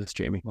talk about this,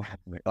 Jamie.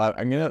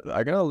 I'm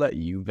gonna let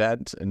you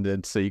vent, and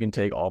then so you can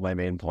take all my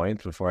main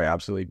points before I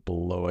absolutely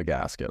blow a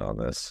gasket on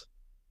this.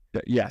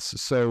 Yes.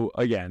 So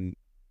again,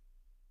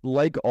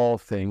 like all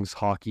things,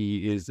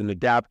 hockey is an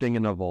adapting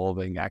and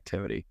evolving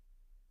activity.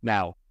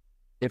 Now,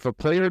 if a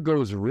player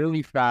goes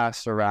really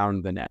fast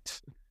around the net,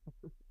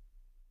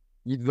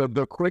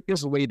 the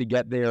quickest way to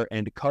get there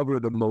and cover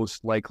the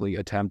most likely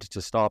attempt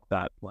to stop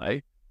that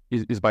play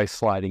is by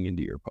sliding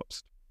into your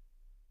post.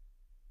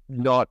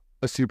 Not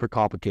a super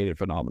complicated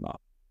phenomenon.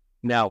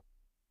 Now,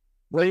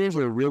 players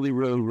are really,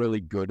 really,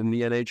 really good in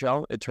the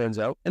NHL, it turns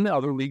out, and the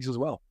other leagues as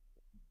well.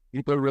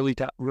 People are really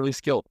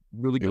skilled,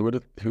 really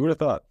good. Who would have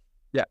thought?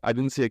 Yeah, I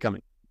didn't see it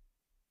coming.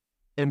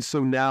 And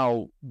so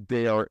now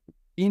they are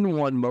in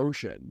one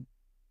motion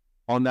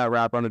on that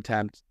wraparound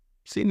attempt,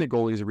 seeing the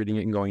goalies are reading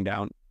it and going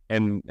down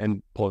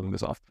and pulling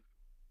this off.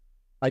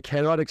 I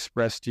cannot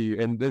express to you,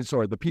 and then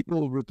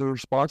the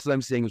responses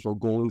I'm seeing is,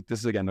 well, this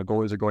is again, the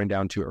goalies are going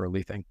down too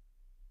early thing,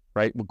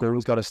 right? Well,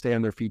 goalies got to stay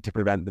on their feet to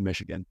prevent the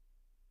Michigan.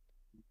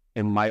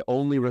 And my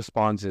only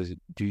response is,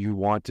 do you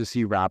want to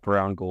see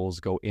wraparound goals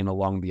go in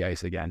along the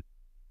ice again?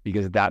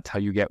 Because that's how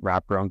you get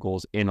wraparound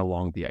goals in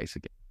along the ice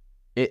again.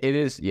 It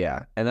is,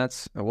 yeah. And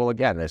that's, well,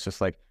 again, it's just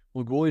like,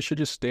 well, goalies should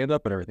just stand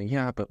up and everything.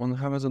 Yeah, but when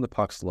the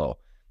puck's low.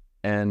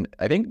 And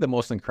I think the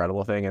most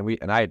incredible thing, you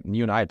and I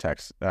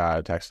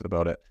texted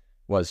about it,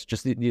 was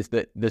just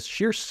the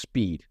sheer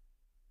speed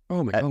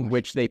at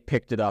which they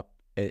picked it up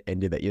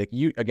and did that.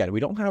 Again, we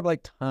don't have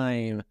like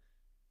time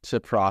to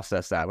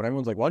process that. When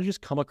everyone's like, why don't you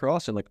just come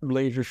across and like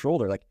lay your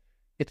shoulder? Like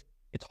it's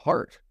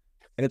hard.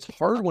 And it's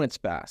hard when it's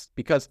fast,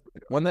 because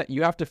when that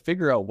you have to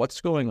figure out what's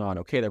going on.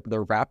 Okay,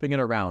 they're wrapping it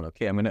around.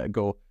 Okay, I'm gonna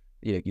go,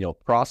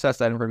 process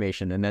that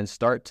information and then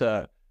start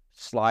to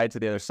slide to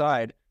the other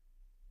side,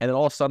 and then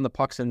all of a sudden the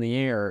puck's in the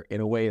air in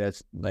a way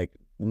that's like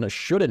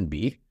shouldn't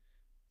be,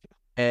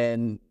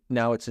 and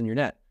now it's in your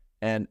net.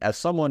 And as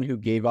someone who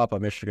gave up a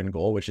Michigan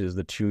goal, which is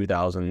the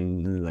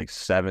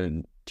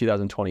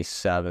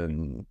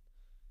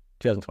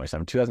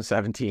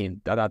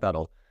 2017, that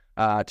old.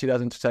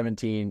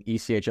 2017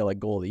 ECHL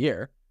goal of the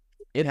year,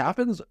 it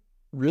happens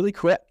really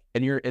quick,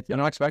 and you're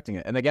not expecting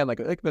it. And again,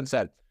 like Ben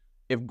said,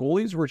 if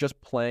goalies were just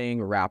playing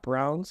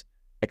wraparounds,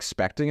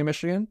 expecting a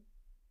Michigan,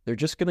 they're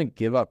just going to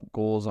give up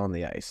goals on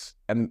the ice.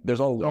 And there's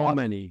a lot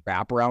many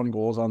wraparound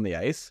goals on the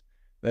ice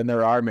than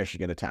there are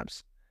Michigan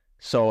attempts.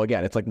 So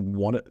again, it's like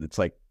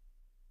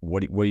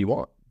what do you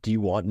want? Do you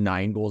want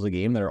 9 goals a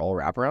game that are all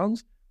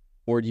wraparounds,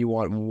 or do you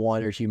want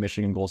 1 or 2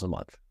 Michigan goals a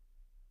month?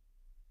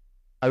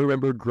 I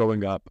remember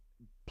growing up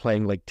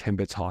playing like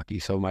Timbits hockey.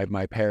 So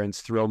my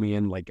parents throw me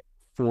in like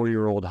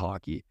 4-year-old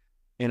hockey.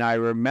 And I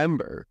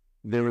remember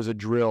there was a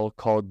drill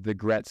called the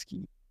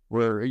Gretzky,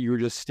 where you would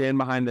just stand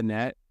behind the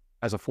net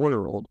as a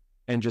 4-year-old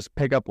and just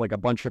pick up like a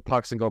bunch of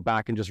pucks and go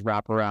back and just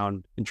wrap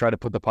around and try to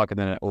put the puck in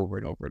the net over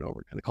and over and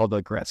over again. They called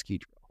the Gretzky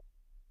drill.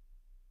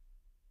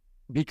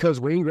 Because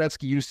Wayne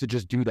Gretzky used to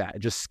just do that,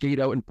 just skate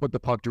out and put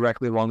the puck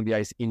directly along the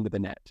ice into the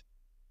net.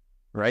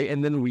 Right.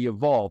 And then we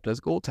evolved as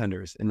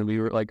goaltenders, and then we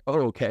were like, oh,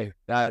 okay,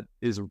 that's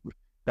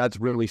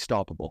really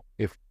stoppable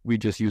if we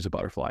just use a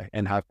butterfly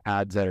and have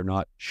pads that are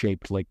not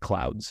shaped like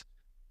clouds.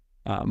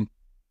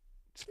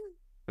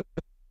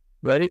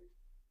 Right?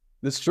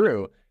 That's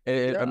true.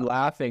 I'm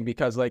laughing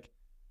because, like,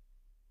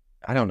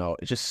 I don't know,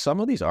 it's just some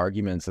of these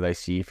arguments that I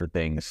see for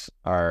things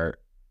are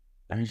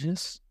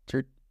just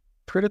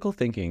critical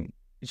thinking.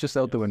 It's just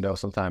out the window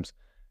sometimes.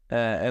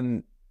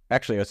 And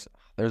actually, I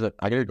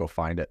gotta go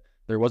find it.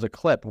 There was a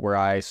clip where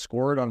I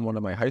scored on one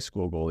of my high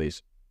school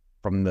goalies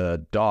from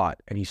the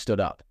dot, and he stood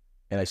up,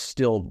 and I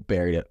still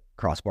buried it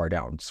crossbar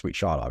down. Sweet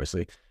shot,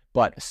 obviously.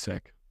 But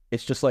sick.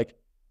 It's just like,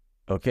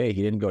 okay,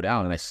 he didn't go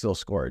down, and I still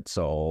scored.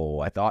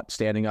 So I thought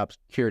standing up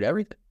cured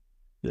everything.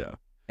 Yeah.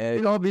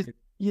 And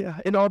Yeah,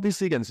 and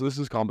obviously, again, so this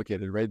is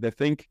complicated, right?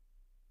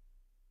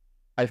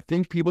 I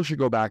think people should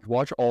go back,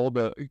 watch all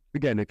the,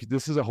 again, if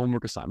this is a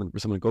homework assignment for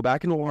someone, go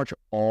back and watch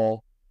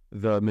all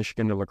the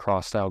Michigan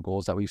lacrosse style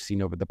goals that we've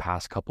seen over the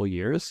past couple of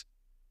years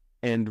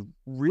and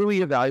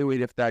really evaluate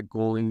if that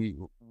goalie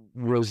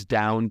was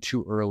down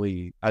too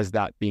early as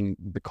that being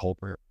the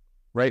culprit,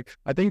 right?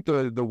 I think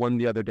the one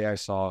the other day I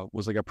saw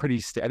was like I think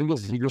the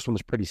Zegras one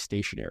was pretty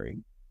stationary,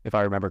 if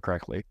I remember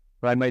correctly.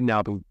 But I might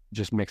now be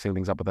just mixing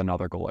things up with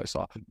another goal I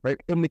saw, right?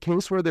 In the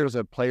case where there's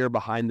a player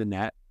behind the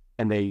net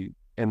and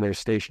they're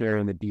stationary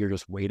and the D are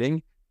just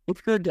waiting,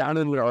 if you're down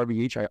in the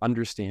RVH, I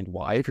understand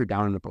why. If you're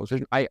down in the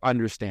position, I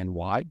understand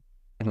why.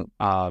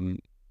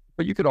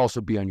 But you could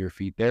also be on your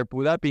feet there. But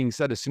with that being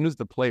said, as soon as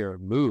the player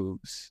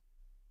moves,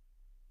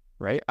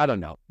 right? I don't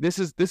know. This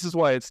is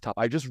why it's tough.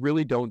 I just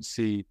really don't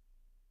see,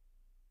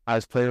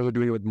 as players are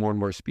doing it with more and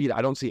more speed,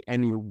 I don't see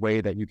any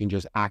way that you can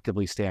just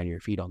actively stay on your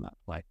feet on that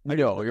play. I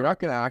know you're not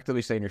going to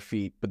actively stay on your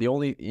feet, but the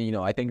only,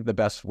 I think the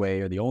best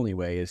way or the only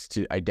way is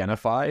to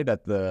identify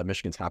that the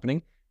Michigan's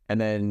happening and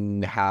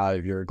then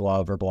have your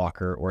glove or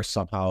blocker or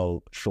somehow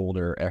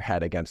shoulder or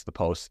head against the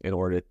post in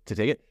order to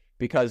take it.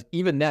 Because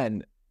even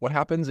then, what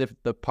happens if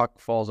the puck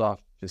falls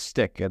off the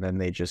stick and then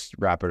they just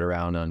wrap it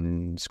around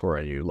and score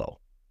at you low?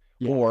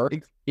 Yeah. Or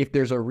if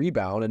there's a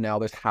rebound and now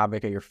there's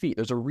havoc at your feet,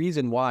 there's a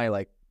reason why,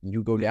 like,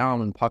 you go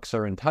down and pucks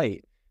are in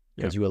tight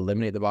because you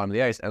eliminate the bottom of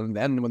the ice. And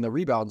then when the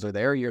rebounds are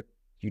there, you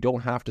don't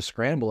have to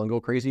scramble and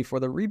go crazy for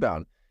the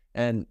rebound.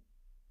 And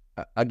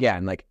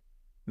again, like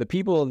the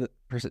people,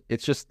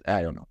 it's just,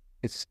 I don't know.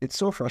 It's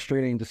so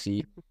frustrating to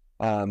see.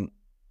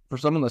 For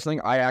someone listening,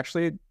 I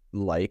actually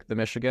like the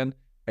Michigan.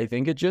 I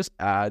think it just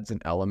adds an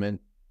element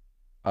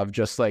of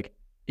just like,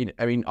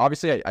 I mean,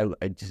 obviously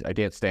I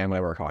can't stand when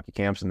I work hockey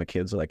camps and the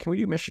kids are like, can we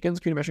do Michigans?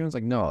 Can we do Michigans?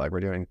 Like, no, like we're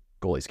doing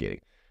goalie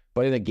skating.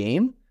 But in a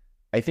game,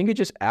 I think it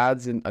just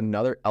adds in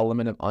another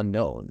element of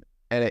unknown.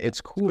 And it's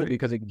cool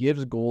because it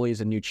gives goalies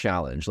a new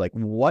challenge. Like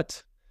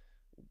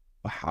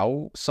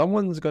how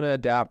someone's going to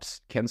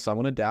adapt. Can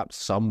someone adapt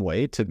some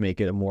way to make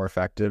it more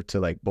effective to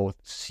like both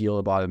seal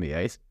the bottom of the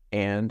ice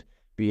and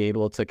be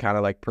able to kind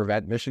of like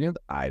prevent Michigan?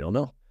 I don't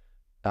know.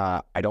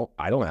 I don't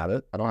have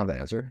it. I don't have the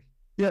answer.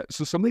 Yeah.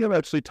 So something I've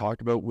actually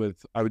talked about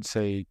with, I would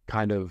say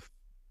kind of,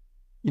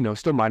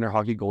 still minor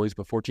hockey goalies,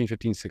 but 14,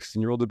 15,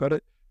 16-year-old about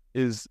it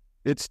is,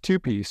 it's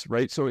two-piece,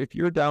 right? So if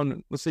you're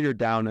down, let's say you're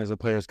down as a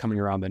player is coming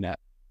around the net,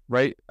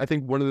 right? I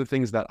think one of the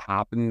things that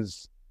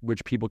happens,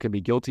 which people can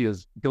be guilty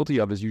of,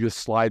 is you just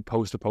slide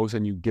post to post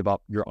and you give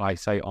up your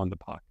eyesight on the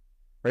puck,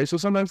 right? So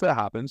sometimes that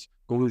happens.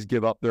 Goalies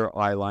give up their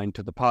eye line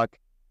to the puck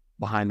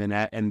behind the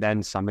net, and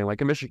then something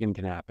like a Michigan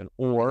can happen.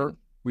 Or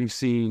we've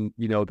seen,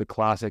 the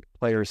classic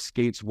player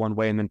skates one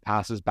way and then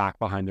passes back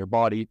behind their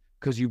body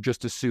because you've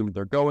just assumed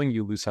they're going,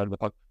 you lose sight of the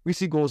puck. We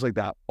see goals like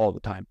that all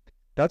the time.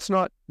 That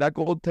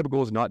type of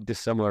goal is not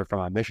dissimilar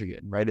from Michigan,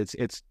 right?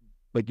 It's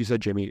like you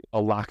said, Jimmy, a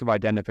lack of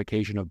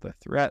identification of the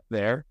threat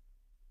there,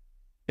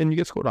 and you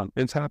get scored on.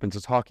 It happens.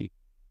 It's hockey.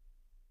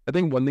 I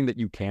think one thing that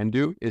you can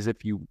do is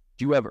if you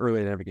do have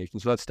early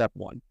identification, so that's step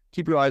one.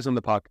 Keep your eyes on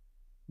the puck.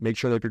 Make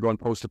sure that if you're going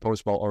post to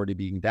post while already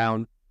being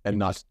down and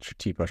not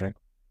T-pushing.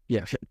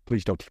 Yeah,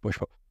 please don't T-push.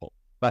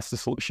 That's the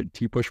solution.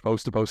 T-push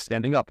post to post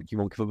standing up. You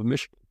won't give up a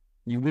Michigan.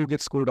 You will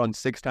get scored on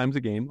 6 times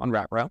a game on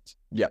wraparounds.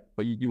 Yeah,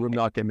 but you will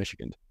not get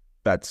Michigan.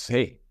 It's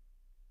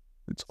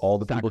all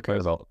the people care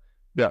about.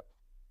 Yeah.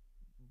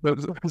 But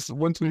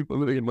once you've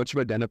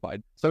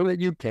identified, something that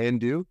you can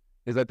do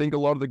is I think a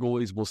lot of the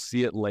goalies will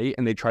see it late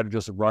and they try to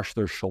just rush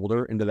their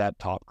shoulder into that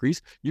top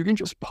crease. You can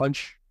just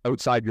punch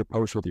outside your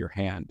post with your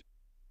hand.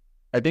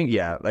 I think,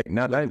 like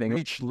now that I think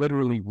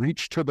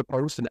reach to the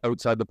post and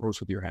outside the post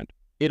with your hand.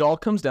 It all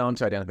comes down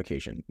to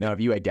identification. Now, if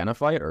you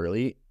identify it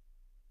early,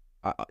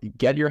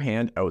 get your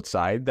hand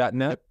outside that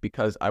net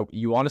because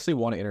you honestly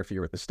want to interfere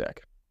with the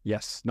stick.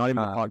 Yes, not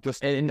even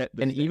just and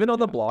even on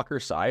the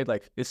blocker side,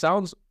 like it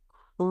sounds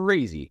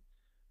crazy,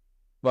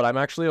 but I'm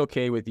actually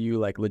okay with you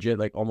like legit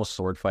like almost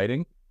sword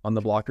fighting on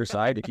the blocker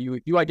side. If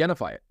you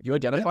identify it,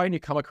 and you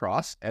come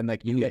across and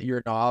like you get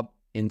your knob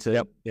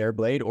into their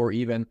blade, or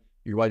even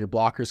while your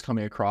blocker's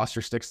coming across,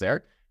 your stick's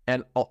there,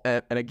 and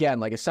again,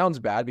 like it sounds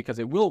bad because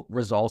it will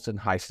result in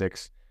high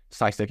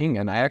sticking,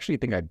 and I actually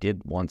think I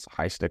did once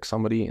high stick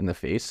somebody in the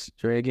face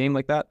during a game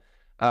like that.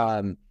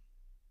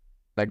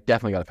 I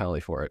definitely got a penalty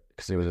for it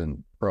because it was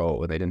in pro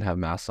when they didn't have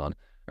masks on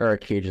or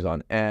cages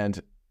on.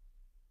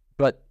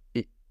 But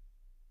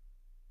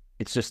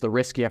it's just the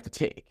risk you have to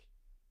take.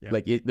 Yeah.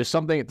 Like there's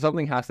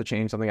something has to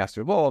change, something has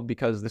to evolve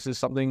because this is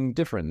something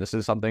different. This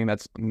is something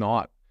that's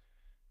not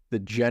the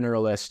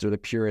generalist or the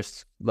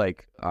purist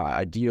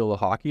ideal of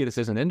hockey. This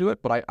isn't into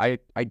it, but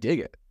I dig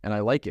it and I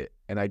like it.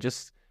 And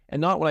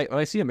not when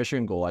I see a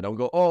Michigan goal, I don't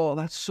go, oh,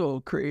 that's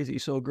so crazy,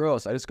 so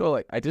gross. I just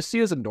go I just see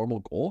it as a normal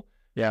goal.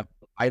 Yeah.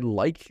 I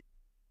like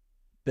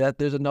that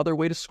there's another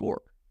way to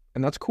score,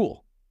 and that's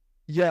cool.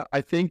 Yeah, I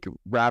think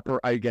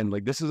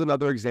this is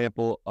another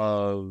example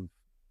of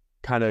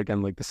kind of,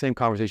 again, like the same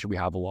conversation we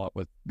have a lot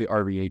with the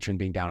RVH and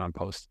being down on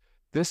post.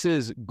 This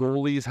is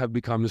goalies have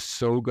become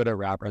so good at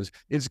wraparounds.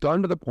 It's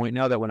gotten to the point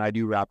now that when I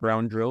do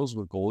wraparound drills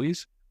with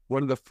goalies,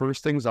 one of the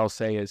first things I'll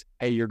say is,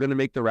 hey, you're going to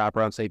make the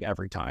wraparound save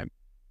every time.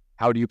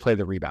 How do you play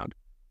the rebound?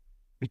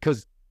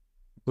 Because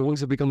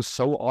goalies have become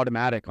so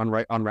automatic on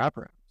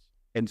wraparounds.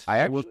 And I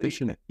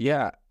actually,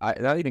 yeah,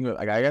 now you think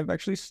about it,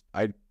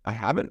 like I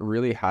haven't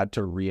really had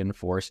to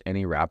reinforce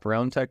any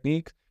wraparound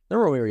technique.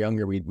 Remember when we were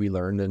younger, we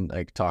learned and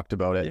like talked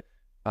about it.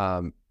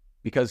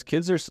 Because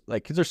kids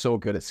are so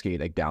good at skating,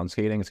 like down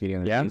skating and skating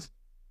on their knees,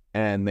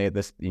 and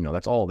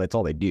that's all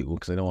they do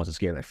because they don't want to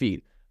skate on their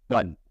feet.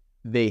 But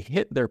they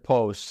hit their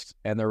posts,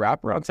 and their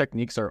wraparound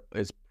techniques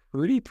is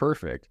pretty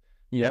perfect.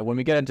 When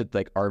we get into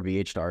like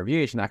RVH to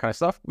RVH and that kind of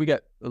stuff, we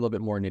get a little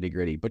bit more nitty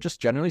gritty. But just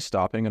generally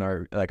stopping in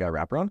our like a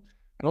wraparound,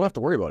 I don't have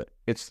to worry about it.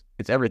 It's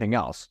everything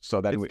else.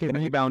 So that it's the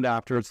rebound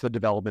after, it's the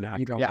development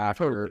after.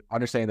 After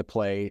understanding the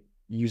play,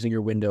 using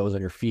your windows on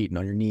your feet and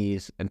on your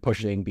knees, and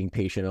pushing, being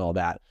patient, and all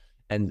that.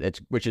 And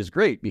which is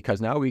great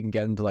because now we can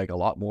get into like a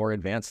lot more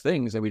advanced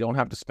things, and we don't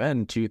have to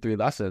spend 2-3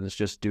 lessons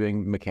just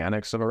doing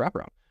mechanics of a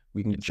wraparound.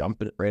 We can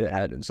jump it right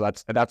ahead. And so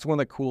that's one of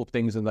the cool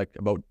things in like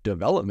about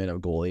development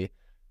of goalies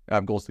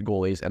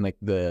and like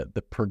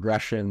the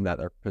progression that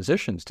their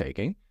position's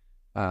taking.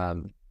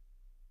 And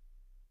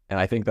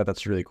I think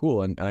that's really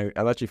cool. And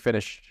I'll let you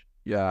finish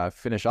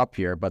up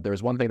here, but there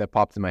was one thing that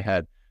popped in my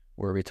head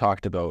where we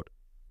talked about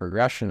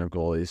progression of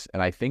goalies,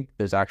 and I think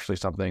there's actually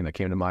something that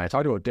came to mind. I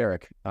talked about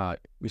Derek.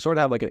 We sort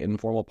of have like an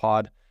informal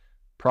pod.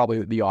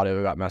 Probably the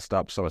audio got messed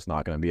up, so it's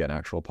not going to be an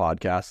actual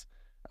podcast,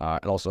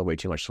 and also way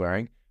too much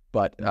swearing.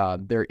 But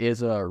there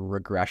is a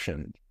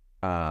regression.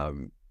 I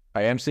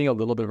am seeing a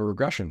little bit of a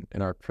regression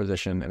in our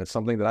position, and it's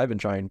something that I've been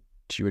trying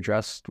to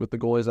address with the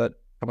goalies that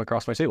come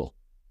across my table.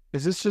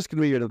 Is this just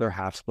going to be another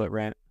half split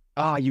rant?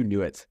 Ah, you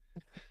knew it.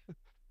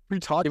 We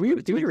talked.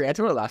 Did we rant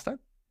about it last time?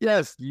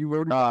 Yes, you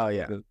were. Oh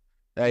yeah.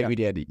 We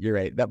did. You're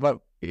right. But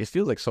it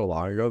feels like so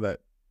long ago that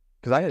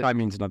because time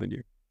means nothing to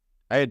you.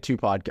 I had two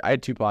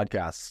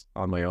podcasts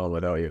on my own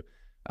without you.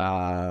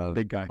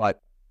 Big guy.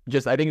 But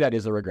I think that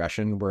is a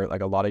regression where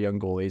like a lot of young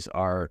goalies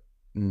are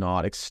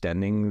not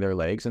extending their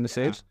legs into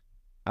saves.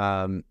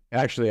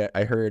 Actually,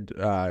 I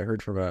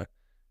heard from a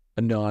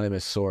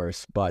anonymous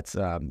source, but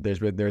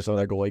there's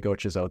other goalie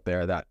coaches out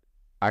there that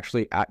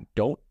actually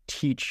don't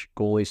teach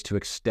goalies to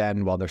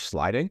extend while they're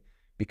sliding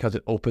because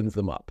it opens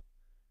them up,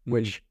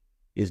 which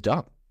is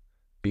dumb,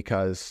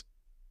 because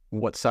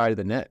what side of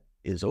the net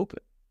is open?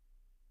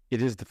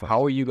 It is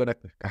how are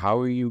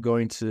you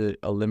going to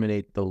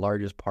eliminate the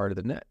largest part of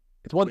the net?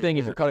 It's one thing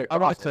if you're cutting.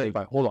 I'm not saying,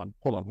 hold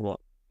on.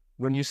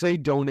 When you say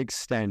don't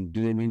extend,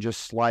 do they mean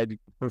just slide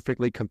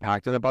perfectly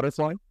compact in a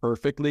butterfly?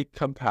 Perfectly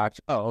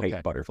compact. Oh,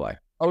 okay. Butterfly.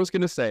 I was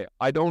gonna say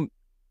I haven't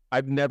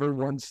in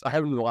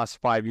the last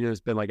 5 years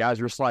been like, as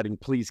you're sliding,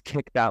 please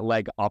kick that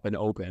leg up and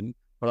open.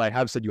 But I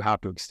have said you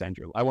have to extend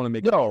your. I want to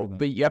make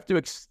but you have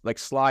to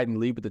slide and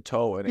lead with the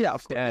toe and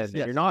extend.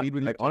 You're not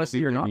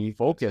honestly, you're not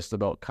focused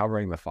about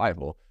covering the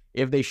 5-hole.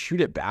 If they shoot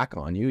it back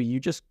on you,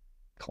 you just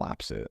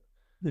collapse it.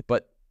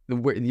 But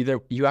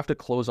you have to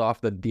close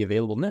off the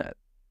available net.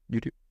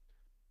 You do.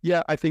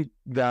 Yeah, I think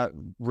that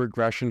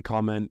regression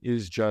comment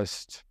is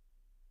just.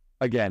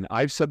 Again,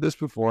 I've said this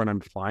before, and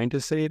I'm fine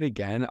to say it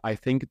again. I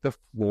think the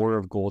floor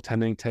of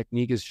goaltending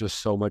technique is just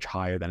so much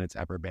higher than it's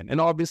ever been. And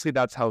obviously,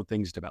 that's how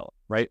things develop,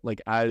 right? Like,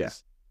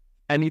 as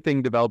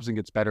anything develops and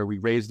gets better, we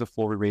raise the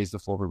floor, we raise the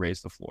floor, we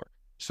raise the floor.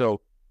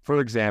 So, for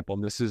example,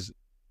 and this is,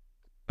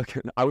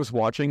 I was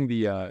watching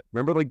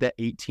remember like the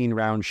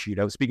 18-round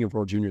shootout, speaking of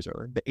World Juniors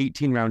earlier, the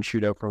 18-round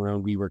shootout from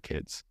when we were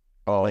kids.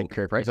 Oh, like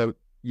Carey Price? So,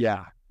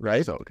 yeah,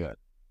 right? So good.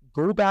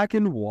 Go back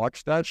and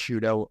watch that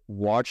shootout,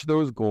 watch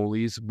those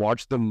goalies,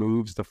 watch the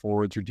moves the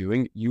forwards are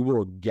doing. You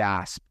will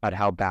gasp at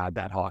how bad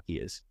that hockey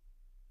is.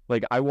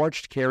 Like, I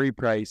watched Carey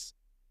Price,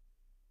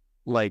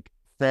 like,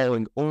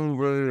 falling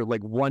over,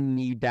 like, one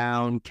knee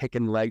down,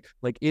 kicking leg.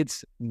 Like,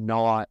 it's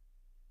not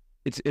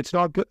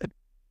good,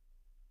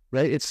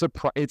 right?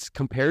 It's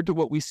compared to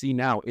what we see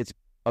now, it's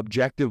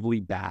objectively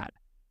bad.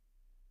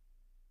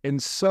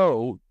 And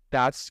so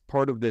that's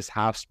part of this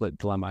half split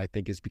dilemma, I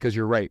think, is because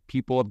you're right.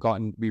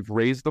 We've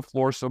raised the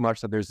floor so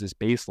much that there's this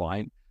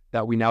baseline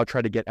that we now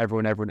try to get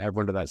everyone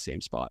to that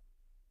same spot.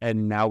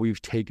 And now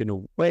we've taken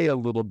away a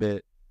little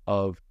bit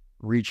of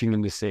reaching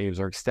into saves,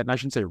 or I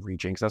shouldn't say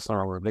reaching, because that's not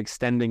our word, but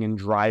extending and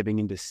driving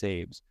into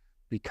saves,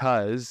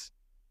 because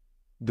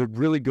the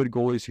really good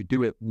goalies who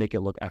do it make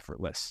it look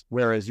effortless.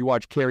 Whereas you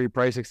watch Carey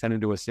Price extend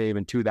into a save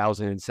in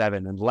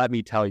 2007, and let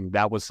me tell you,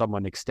 that was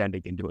someone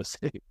extending into a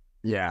save.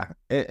 Yeah,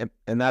 and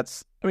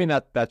that's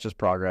just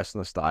progress,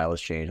 and the style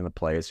has changed and the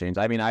play has changed.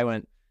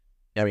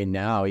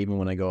 Now even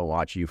when I go and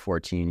watch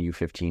U14,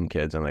 U15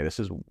 kids, I'm like, this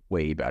is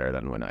way better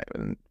than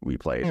when we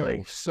played.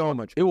 Like, so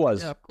much. It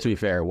was, to be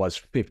fair, it was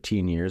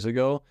 15 years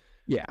ago.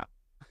 Yeah,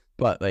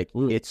 but like,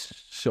 it's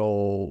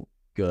so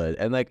good.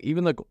 And like,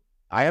 even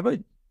I have a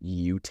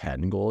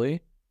U10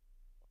 goalie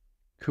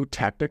who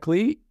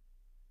technically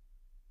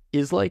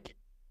is like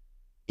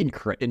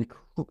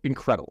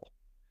incredible.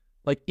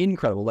 Like,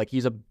 incredible. Like,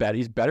 he's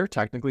better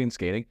technically in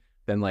skating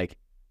than like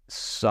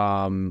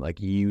some like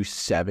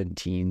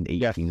U17,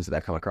 18s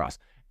that come across.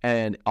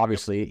 And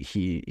obviously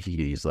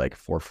he's like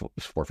 4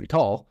 feet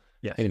tall.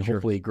 Yes, and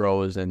hopefully he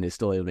grows and is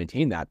still able to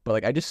maintain that. But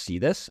like I just see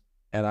this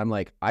and I'm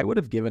like, I would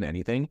have given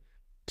anything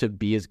to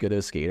be as good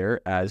a skater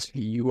as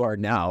you are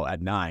now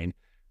at 9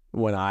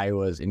 when I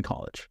was in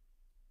college.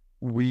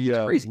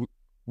 Crazy.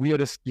 We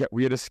had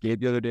a skate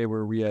the other day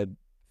where we had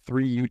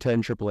 3 U10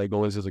 AAA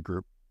goalies as a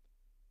group,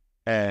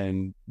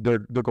 and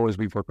they're the goalies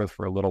we've worked with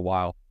for a little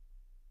while.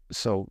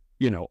 So,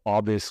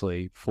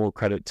 obviously full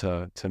credit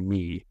to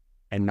me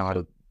and not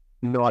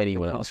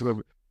anyone else.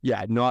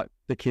 Not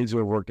the kids who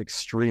have worked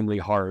extremely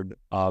hard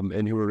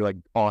and who are like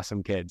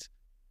awesome kids.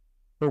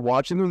 But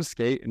watching them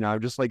skate, and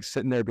I'm just like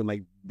sitting there being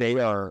like, they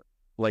are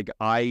like,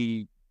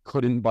 I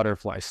couldn't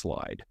butterfly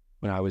slide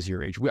when I was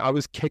your age. I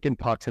was kicking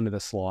pucks into the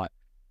slot.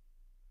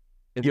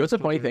 It's a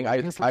funny thing. I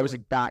was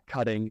like back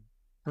cutting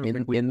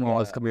in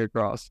balls coming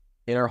across.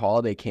 In our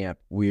holiday camp.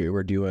 We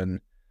were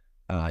doing,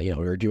 we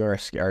were doing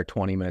our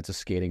 20 minutes of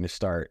skating to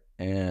start,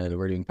 and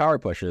we're doing power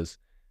pushes.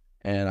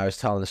 And I was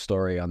telling the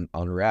story on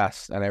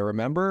rest, and I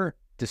remember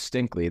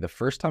distinctly the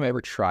first time I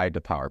ever tried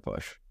to power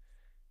push.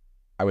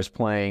 I was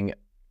playing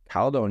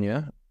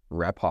Caledonia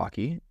rep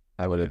hockey.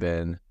 I would have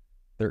been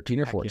 13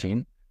 or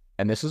 14.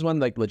 And this is when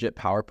like legit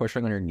power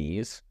pushing on your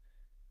knees,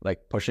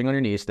 like pushing on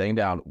your knees, staying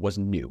down was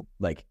new.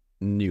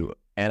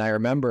 And I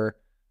remember,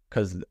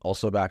 because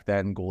also back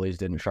then goalies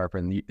didn't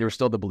sharpen. There was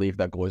still the belief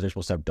that goalies are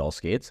supposed to have dull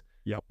skates.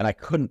 Yep. And I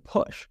couldn't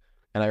push.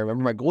 And I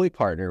remember my goalie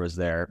partner was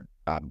there.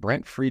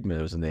 Brent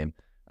Friedman was the name.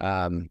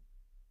 And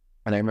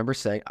I remember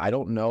saying, I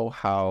don't know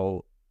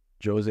how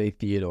Jose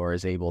Theodore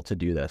is able to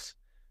do this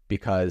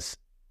because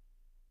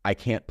I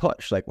can't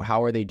push. Like,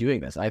 how are they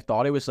doing this? I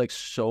thought it was like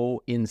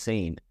so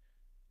insane.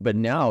 But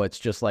now it's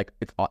just like,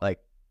 it's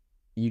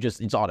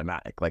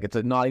automatic. Like, it's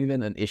not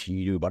even an issue.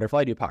 You do a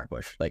butterfly, do a power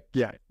push. Like,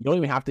 yeah, you don't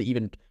even have to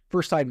even,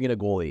 first time being a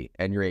goalie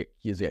and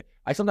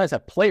I sometimes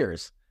have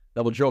players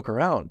that will joke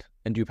around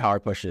and do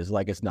power pushes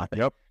like it's nothing.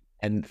 Yep.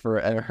 And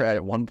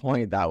at one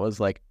point that was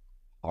like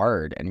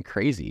hard and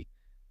crazy.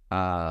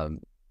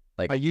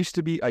 Like I used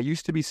to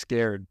be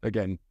scared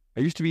again.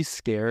 I used to be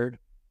scared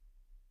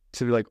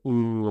to be like,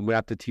 ooh, I'm gonna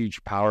have to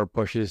teach power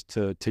pushes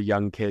to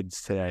young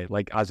kids today,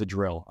 like as a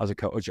drill, as a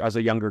coach, as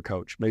a younger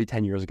coach, maybe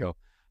 10 years ago.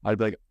 I'd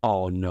be like,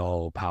 oh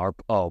no, power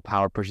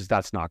pushes,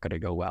 that's not gonna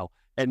go well.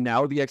 And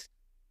now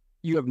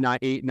you have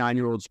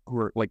 9-year-olds who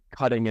are like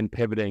cutting and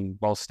pivoting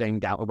while staying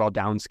down, while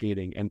down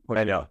skating and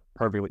putting it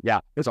perfectly. Yeah,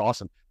 it's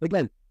awesome. Like,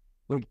 man,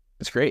 like,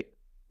 it's great.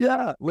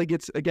 Yeah, like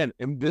it's, again,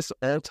 and this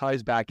all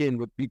ties back in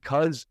with,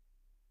 because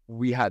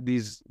we had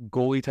these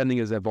goalie tending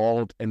has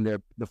evolved and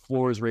the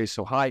floor is raised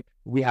so high,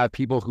 we have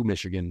people who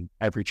Michigan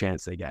every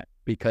chance they get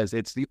because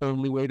it's the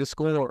only way to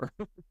score.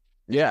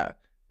 Yeah,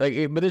 but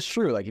it's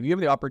true. Like, if you have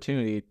the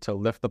opportunity to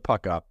lift the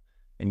puck up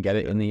and get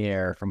it in the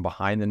air from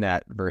behind the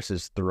net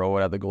versus throw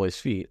it at the goalie's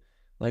feet,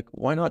 like,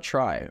 why not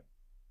try?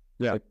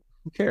 Yeah, like,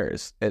 who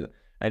cares?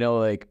 I know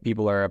like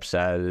people are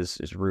upset.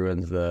 It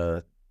ruins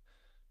the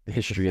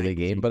history of the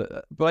game,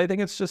 but I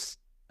think it's just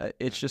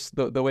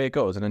the way it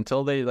goes. And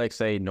until they like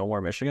say no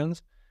more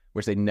Michigans,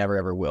 which they never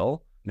ever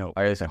will. No,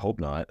 I hope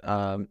not.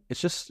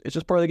 It's just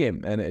part of the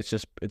game, and it's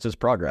just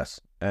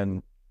progress.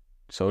 And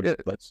so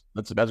let's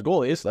as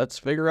goalies, let's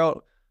figure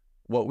out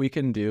what we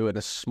can do in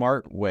a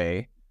smart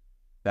way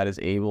that is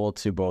able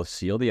to both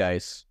seal the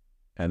ice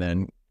and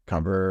then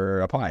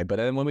cover up high. But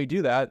then when we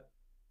do that,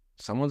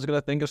 someone's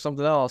gonna think of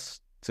something else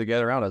to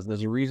get around us.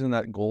 There's a reason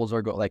that goals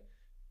are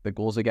the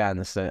goals again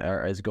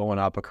is going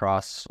up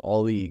across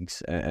all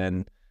leagues,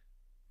 and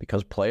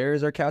because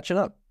players are catching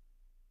up.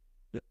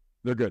 Yeah,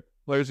 they're good.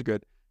 Players are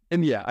good.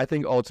 And yeah, I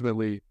think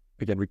ultimately,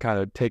 again, we kind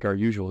of take our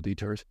usual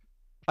detours.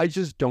 I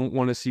just don't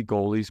want to see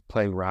goalies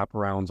playing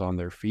wraparounds on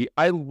their feet.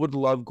 I would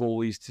love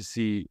goalies to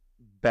see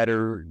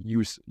better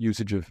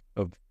usage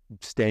of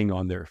staying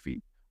on their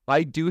feet.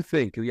 I do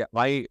think,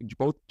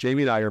 both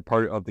Jamie and I are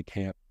part of the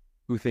camp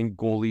who think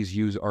goalies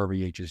use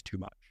RVHs too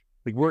much.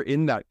 Like, we're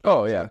in that.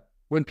 Oh, yeah.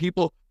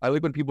 I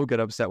like when people get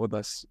upset with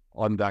us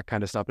on that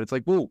kind of stuff. It's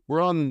like, well,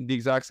 we're on the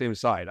exact same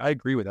side. I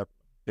agree with that.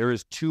 There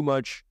is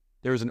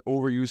an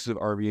overuse of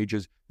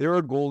RVHs. There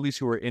are goalies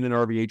who are in an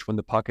RVH when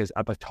the puck is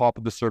at the top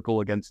of the circle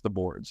against the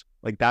boards.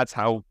 Like, that's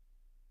how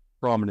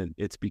prominent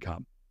it's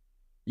become.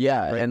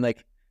 Yeah, right? and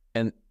like,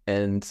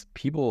 and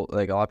people,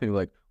 like, a lot of people are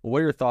like, well, what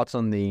are your thoughts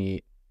on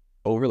the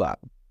overlap?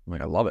 I'm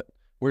like, I love it.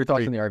 What are your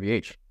thoughts on the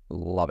RVH?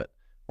 Love it.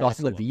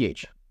 Thoughts on the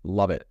VH?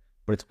 Love it.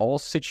 But it's all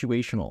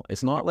situational.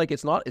 It's not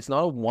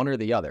a one or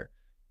the other.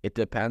 It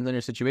depends on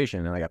your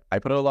situation. And like, I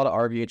put out a lot of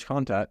RVH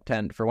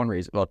content for one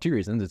reason. Well, two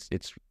reasons.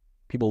 It's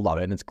people love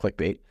it and it's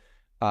clickbait.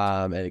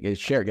 And it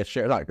gets shared.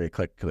 Not great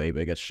clickbait,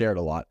 but it gets shared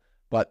a lot.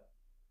 But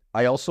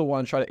I also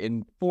want to try to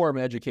inform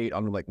and educate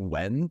on like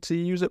when to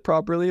use it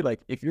properly.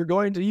 Like, if you're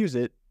going to use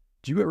it,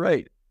 do it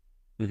right.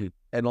 Mm-hmm.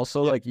 And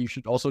also, like, you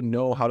should also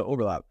know how to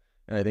overlap.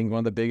 And I think one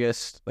of the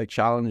biggest like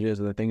challenges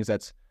and the things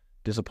that's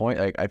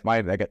disappointing, like, I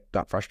get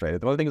that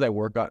frustrated. One of the things I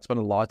spend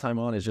a lot of time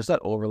on is just that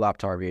overlap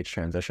to RVH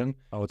transition.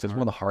 Oh, it's one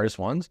of the hardest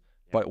ones.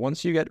 Yeah. But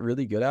once you get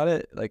really good at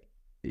it, like,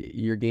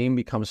 your game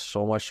becomes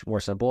so much more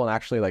simple. And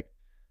actually, like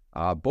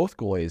both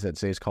goalies at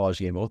Say's college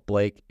game, both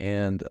Blake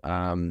and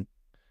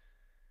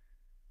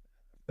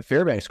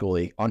Fairbanks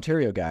goalie,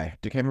 Ontario guy, I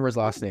can't remember his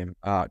last name.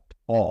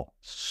 Tall,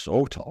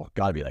 so tall,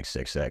 got to be like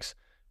 6'6".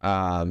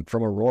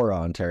 From Aurora,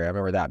 Ontario. I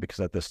remember that because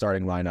at the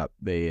starting lineup,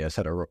 they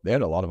had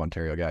a lot of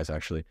Ontario guys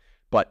actually,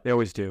 but They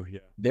always do, yeah.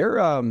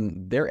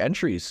 their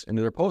entries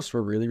into their posts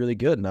were really, really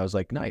good, and I was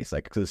like, nice,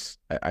 like because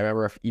I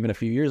remember even a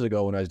few years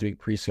ago when I was doing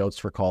pre-scouts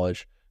for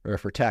college or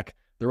for tech,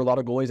 there were a lot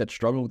of goalies that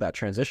struggled with that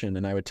transition,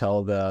 and I would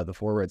tell the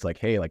forwards like,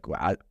 hey, like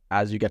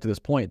as you get to this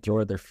point, throw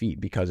it at their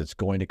feet because it's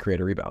going to create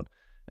a rebound.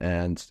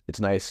 And it's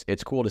nice.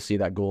 It's cool to see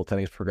that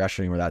goaltending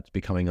progression where that's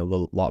becoming a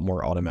lot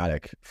more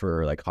automatic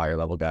for like higher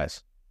level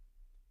guys.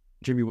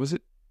 Jimmy, was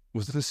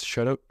this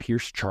shutout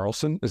Pierce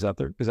Charlson? Is that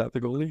the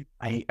goalie?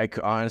 I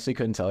honestly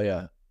couldn't tell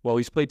you. Well,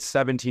 he's played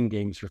 17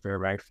 games for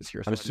Fairbanks this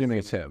year. I'm assuming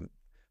it's him.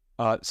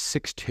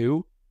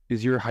 6'2".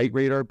 Is your height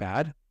radar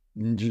bad?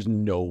 There's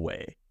no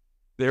way.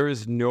 There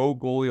is no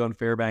goalie on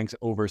Fairbanks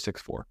over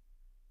 6'4".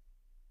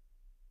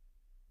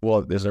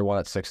 Well, is there one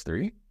at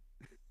 6'3"?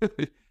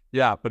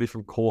 Yeah, but he's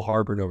from Cole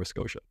Harbour, Nova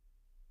Scotia.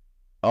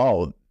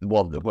 Oh,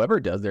 well, whoever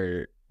does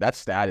that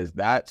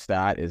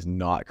stat is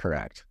not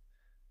correct.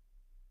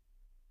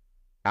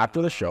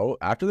 After the show,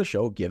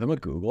 give them a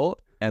Google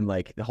and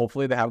like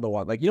hopefully they have the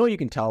one like you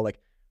can tell like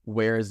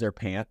where is their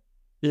pant?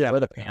 Yeah, where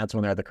the pants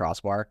when they're at the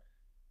crossbar.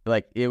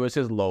 Like it was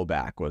his low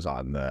back was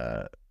on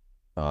the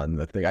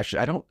thing.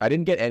 I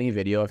didn't get any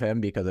video of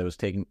him because I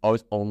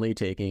was only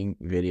taking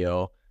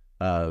video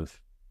of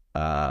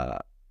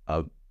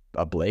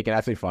Blake, and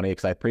actually funny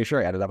because I'm pretty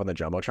sure I ended up on the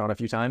Jumbotron a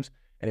few times,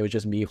 and it was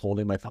just me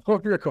holding my phone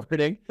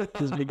recording,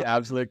 just being an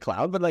absolute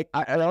clown. But like,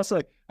 I also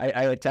like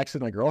I like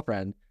texted my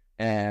girlfriend,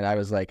 and I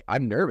was like,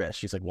 I'm nervous.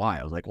 She's like, why?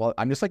 I was like, well,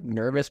 I'm just like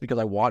nervous because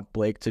I want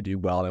Blake to do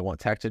well, and I want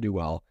Tech to do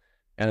well,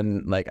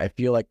 and like I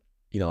feel like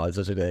as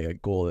just like a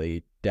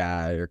goalie,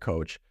 dad, or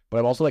coach, but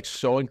I'm also like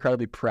so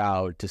incredibly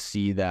proud to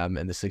see them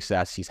and the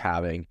success he's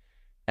having,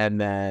 and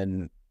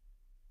then.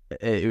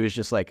 It was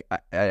just like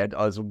I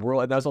was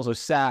world, and that was also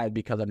sad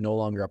because I'm no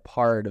longer a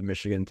part of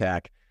Michigan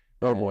Tech.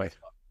 Oh boy,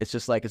 it's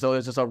just like it's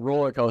just a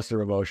roller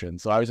coaster of emotion.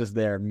 So I was just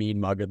there, mean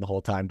mugging the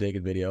whole time,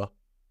 taking video.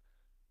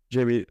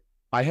 Jamie,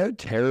 I had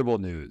terrible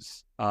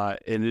news, and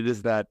it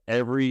is that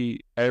every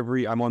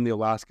I'm on the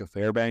Alaska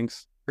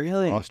Fairbanks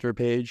roster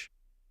page.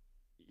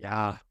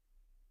 Yeah,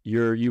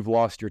 you've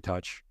lost your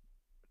touch.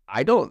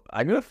 I'm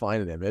gonna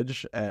find an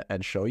image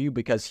and show you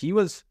because he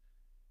was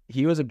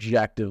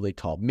objectively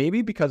tall.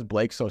 Maybe because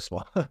Blake's so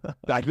small.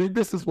 I think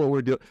this is what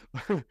we're doing.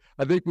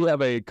 I think we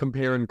have a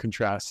compare and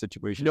contrast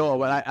situation. No,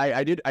 but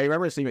I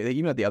remember seeing it,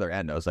 even at the other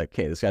end, I was like,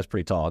 okay, this guy's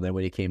pretty tall. And then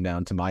when he came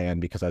down to my end,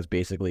 because I was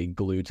basically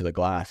glued to the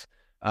glass,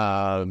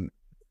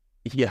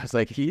 it's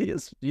like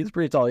he's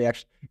pretty tall. He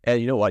actually, and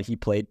you know what? He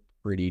played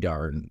pretty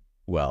darn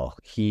well.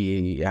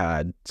 He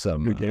had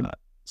some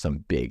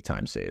big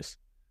time saves.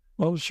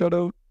 Well, shout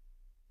out,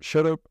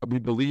 we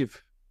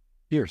believe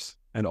Pierce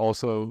and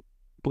also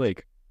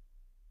Blake.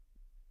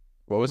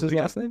 What was his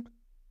last name?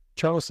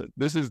 Charleston.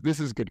 This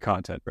is good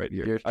content right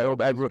here. I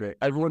hope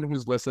everyone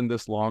who's listened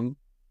this long,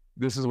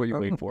 this is what you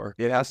wait for.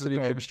 It has to be.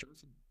 This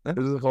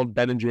is called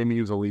Ben and Jamie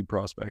use elite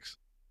prospects.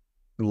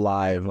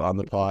 Live on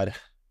the pod.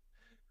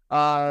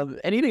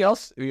 Anything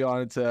else we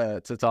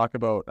wanted to talk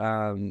about?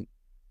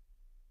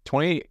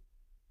 20.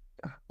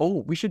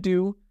 Oh, we should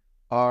do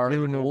our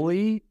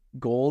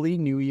goalie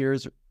New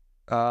Year's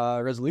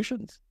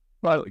resolutions.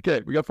 Right,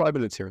 okay, we got 5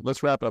 minutes here.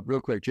 Let's wrap it up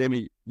real quick.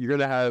 Jamie, you're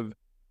gonna have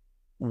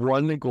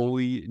one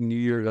goalie New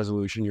Year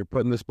resolution. You're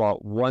put in the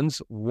spot. One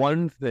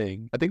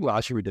thing. I think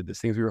last year we did this.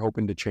 Things we were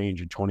hoping to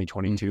change in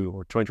 2022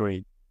 or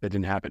 2020 that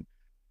didn't happen.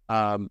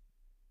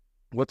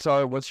 What's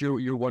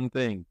your one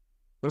thing?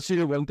 Let's see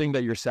the one thing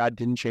that you're sad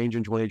didn't change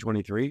in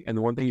 2023, and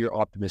the one thing you're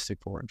optimistic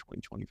for in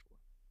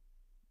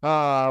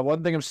 2024.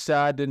 One thing I'm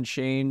sad didn't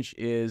change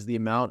is the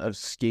amount of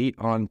skate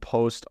on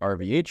post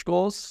RVH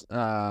goals.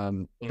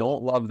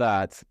 Don't love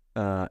that.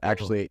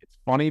 Actually, it's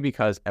funny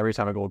because every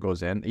time a goal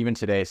goes in, even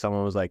today,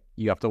 someone was like,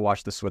 you have to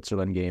watch the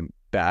Switzerland game,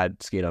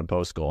 bad skate on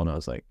post goal. And I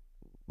was like,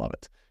 love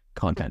it.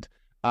 Content.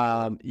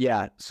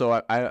 Yeah.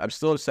 So I'm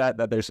still upset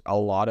that there's a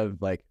lot of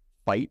like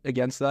fight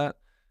against that.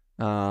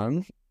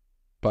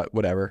 But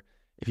whatever.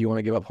 If you want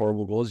to give up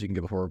horrible goals, you can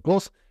give up horrible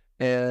goals.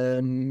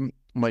 And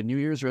my New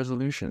Year's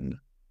resolution,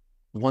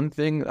 one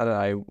thing that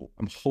I'm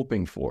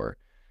hoping for.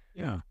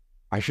 Yeah.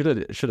 I should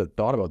have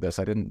thought about this.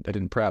 I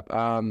didn't prep.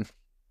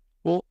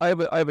 Well, I have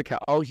a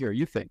oh, here,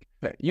 you think.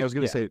 I was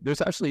going to say,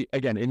 there's actually,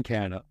 again, in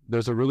Canada,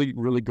 there's a really,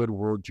 really good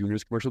World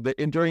Juniors commercial.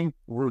 During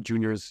World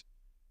Juniors,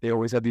 they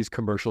always have these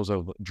commercials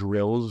of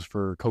drills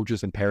for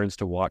coaches and parents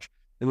to watch.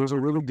 And there's a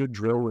really good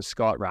drill with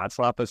Scott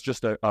Ratzlaff. That's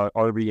just a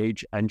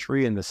RVH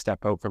entry and the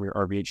step out from your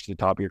RVH to the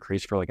top of your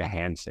crease for like a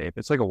hand save.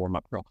 It's like a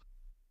warm-up drill.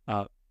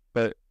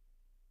 But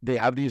they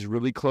have these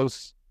really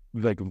close-ups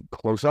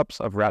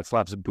of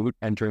Ratzlaff's boot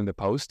entering the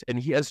post. And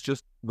he has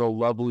just the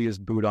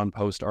loveliest boot on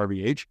post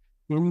RVH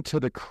into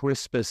the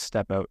crispest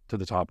step out to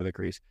the top of the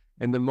crease.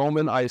 And the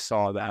moment I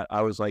saw that,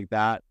 I was like,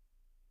 that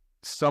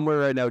somewhere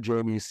right now,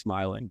 Jeremy's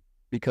smiling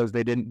because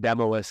they didn't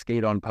demo a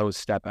skate on post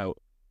step out.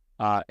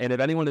 And if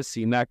anyone has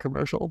seen that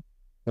commercial,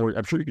 or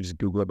I'm sure you can just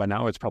Google it by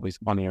now, it's probably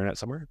on the internet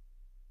somewhere.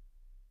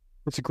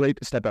 It's a great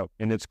step out,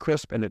 and it's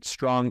crisp, and it's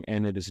strong,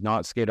 and it is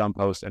not skate on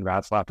post, and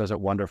Ratzlaff does it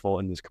wonderful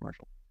in this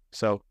commercial.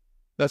 So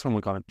that's one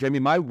comment. Jamie,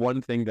 my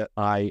one thing that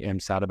I am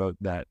sad about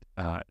that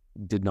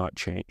did not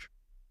change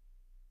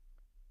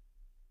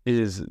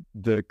is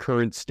the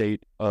current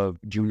state of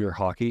junior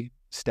hockey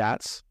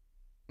stats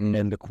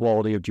and the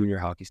quality of junior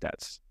hockey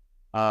stats.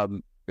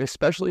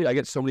 Especially, I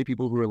get so many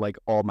people who are like,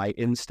 oh, my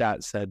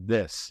in-stat said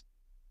this,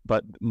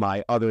 but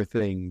my other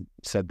thing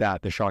said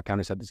that. The shot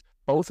counter said this.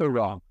 Both are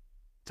wrong.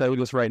 Tell you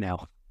this right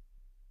now.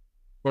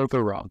 Both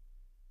are wrong.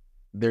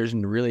 There's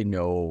really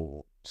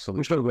no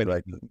solution.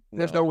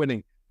 There's no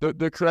winning.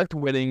 The correct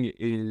winning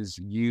is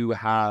you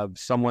have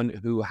someone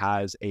who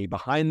has a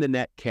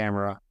behind-the-net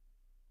camera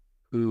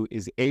who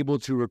is able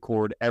to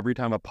record every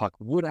time a puck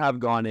would have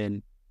gone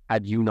in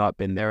had you not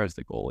been there as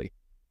the goalie.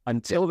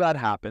 Until that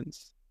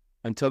happens,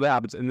 and this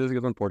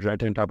is unfortunate, I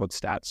didn't talk about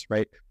stats,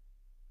 right?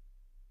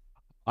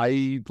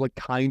 I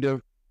kind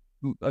of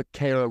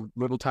care a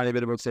little tiny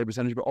bit about save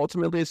percentage, but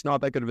ultimately it's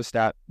not that good of a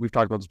stat. We've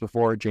talked about this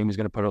before. Jamie's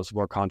going to put out some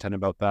more content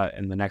about that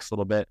in the next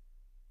little bit.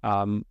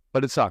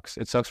 But it sucks.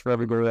 It sucks for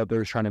everybody out there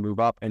who's trying to move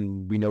up,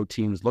 and we know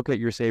teams look at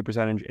your save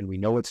percentage, and we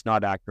know it's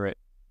not accurate.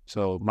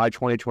 So my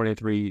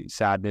 2023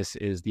 sadness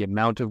is the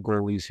amount of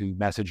goalies who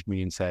messaged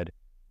me and said,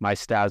 my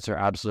stats are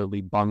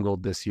absolutely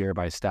bungled this year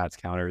by stats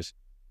counters.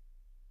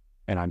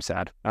 And I'm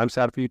sad. I'm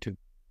sad for you too.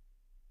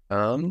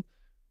 The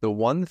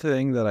one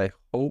thing that I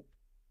hope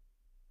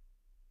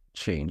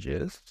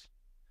changes,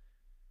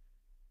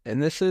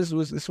 and this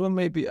one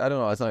may be, I don't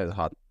know, it's not as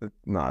hot,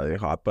 not really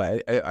hot,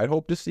 but I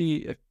hope to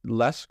see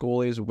less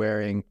goalies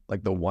wearing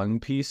like the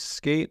one-piece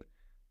skate,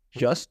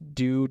 just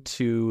due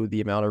to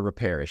the amount of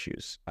repair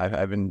issues.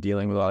 I've been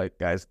dealing with a lot of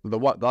guys, a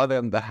lot of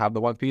them that have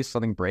the one piece,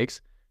 something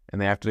breaks,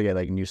 and they have to get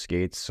like new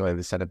skates, so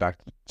they send it back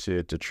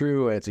to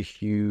True. It's a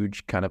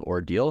huge kind of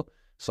ordeal.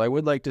 So I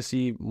would like to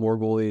see more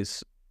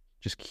goalies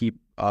just keep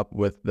up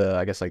with the,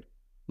 I guess, like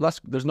less.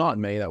 There's not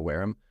many that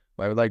wear them,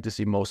 but I would like to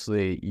see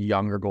mostly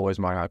younger goalies,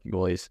 minor hockey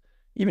goalies,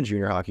 even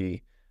junior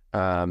hockey,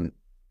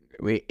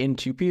 in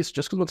two-piece,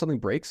 just because when something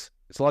breaks,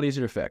 it's a lot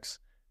easier to fix.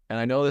 And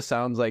I know this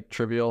sounds like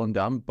trivial and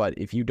dumb, but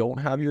if you don't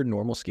have your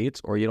normal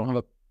skates, or you don't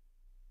have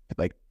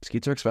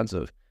skates are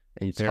expensive,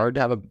 and it's hard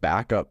to have a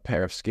backup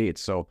pair of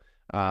skates. So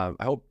I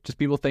hope just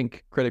people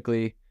think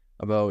critically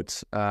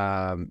about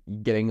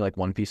getting like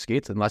one-piece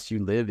skates, unless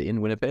you live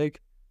in Winnipeg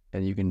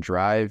and you can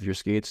drive your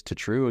skates to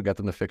True and get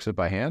them to fix it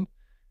by hand.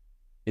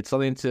 It's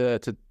something to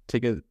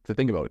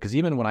think about, because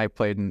even when I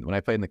played in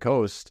the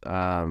Coast,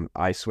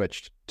 I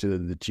switched to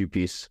the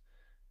two-piece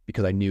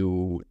because I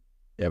knew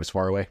it was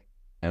far away.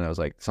 And I was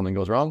like, something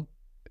goes wrong,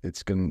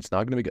 it's not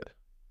going to be good.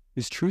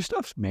 Is True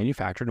Stuff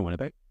manufactured in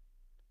Winnipeg?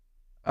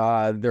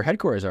 Their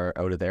headquarters are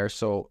out of there.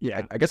 So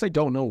yeah, I guess I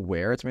don't know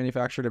where it's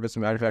manufactured, if it's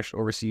manufactured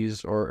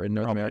overseas or in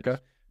North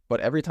America. But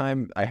every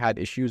time I had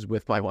issues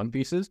with my one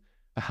pieces,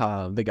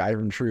 the guy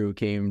from True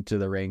came to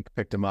the rink,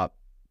 picked them up,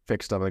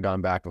 fixed them, and got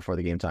them back before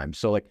the game time.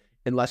 So like,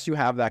 unless you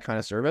have that kind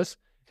of service,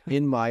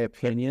 in my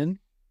opinion,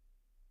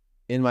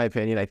 I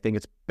think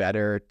it's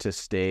better to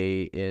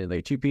stay in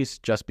like two-piece,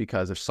 just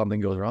because if something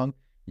goes wrong,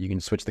 you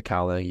can switch the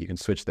cowling, you can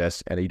switch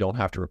this, and you don't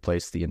have to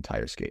replace the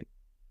entire skate.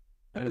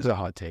 That is a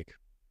hot take.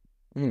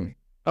 I don't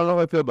know how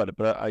I feel about it,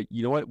 but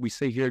you know what we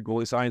say here at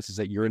Goalie Science is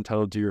that you're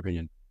entitled to your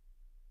opinion.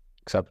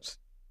 Except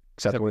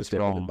when it's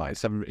different than mine.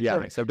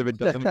 Except if it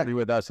doesn't agree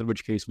with us, in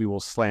which case we will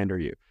slander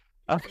you.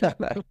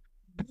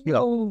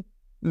 No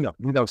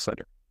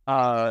slander.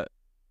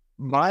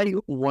 My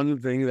one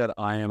thing that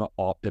I am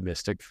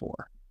optimistic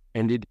for,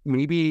 and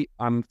maybe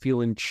I'm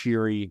feeling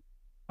cheery,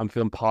 I'm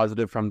feeling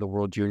positive from the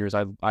World Juniors.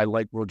 I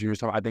like World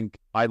Juniors. I think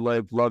I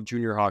love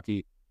junior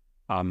hockey.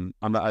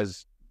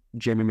 As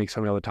Jamie makes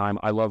fun of me all the time,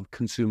 I love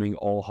consuming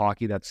all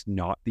hockey that's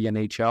not the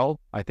NHL.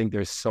 I think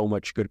there's so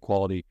much good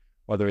quality,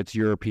 whether it's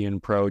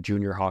European pro,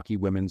 junior hockey,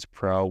 women's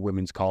pro,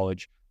 women's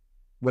college,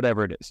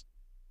 whatever it is.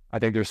 I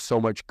think there's so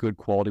much good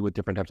quality with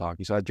different types of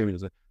hockey. So as Jamie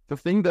does it. The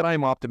thing that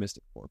I'm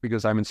optimistic for,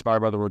 because I'm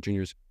inspired by the World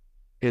Juniors,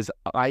 is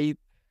I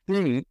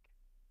think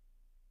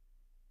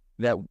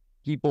that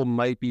people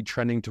might be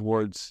trending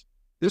towards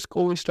this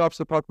goalie stops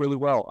the puck really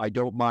well. I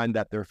don't mind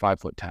that they're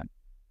 5'10".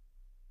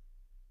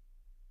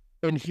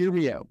 And hear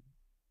me out.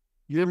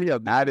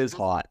 That is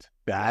hot.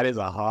 That is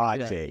a hot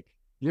take.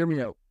 Hear me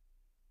out.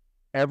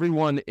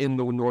 Everyone in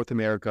North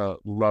America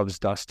loves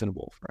Dustin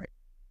Wolf, right?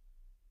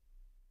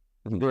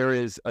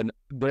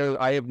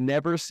 I have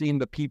never seen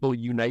the people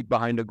unite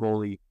behind a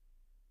goalie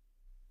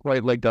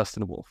quite like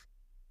Dustin Wolf.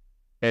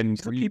 And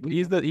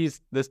he's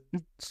the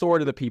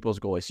sort of the people's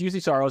goalie. So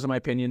UC Saros, in my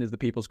opinion, is the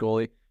people's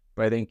goalie,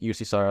 but I think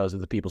UC Saros is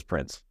the people's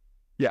prince.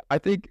 Yeah, I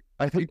think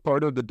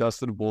part of the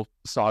Dustin Wolf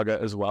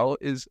saga as well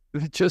is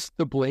just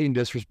the blatant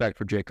disrespect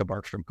for Jacob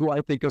Markstrom, who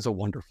I think is a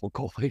wonderful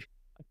goalie.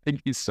 I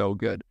think he's so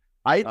good.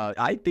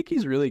 I think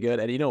he's really good.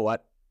 And you know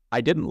what?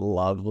 I didn't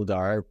love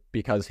Vladar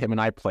because him and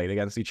I played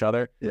against each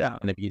other. Yeah.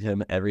 And I beat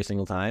him every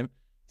single time.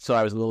 So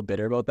I was a little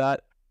bitter about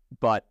that.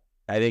 But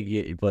I think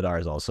Vladar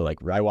is also like,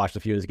 I watched a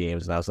few of his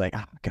games and I was like,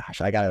 oh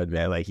gosh, I got to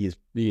admit, like he's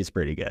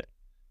pretty good.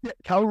 Yeah,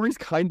 Calgary's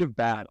kind of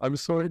bad. I'm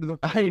sorry to the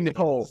I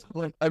know.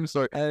 Like, I'm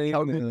sorry.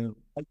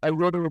 I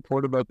wrote a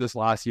report about this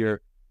last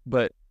year,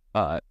 but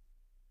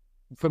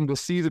from 2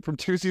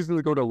 seasons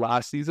ago to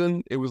last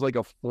season, it was like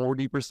a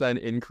 40%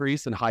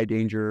 increase in high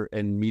danger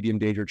and medium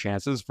danger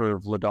chances for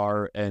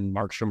Vladar and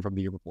Markstrom from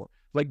the year before.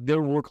 Like,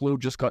 their workload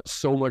just got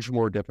so much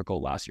more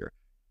difficult last year.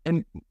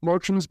 And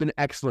Markstrom's been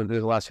excellent in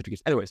the last 50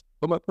 games. Anyways,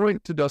 but my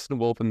point to Dustin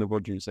Wolf and the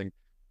World Junior thing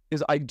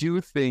is I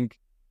do think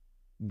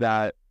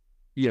that,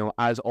 you know,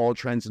 as all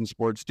trends in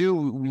sports do,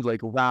 we like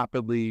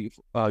rapidly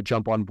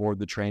jump on board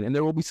the train. And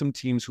there will be some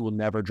teams who will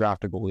never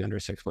draft a goalie under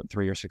 6'3" or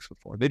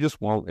 6'4". They just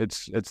won't.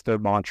 It's their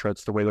mantra.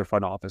 It's the way their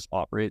front office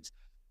operates.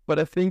 But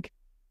I think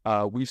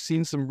we've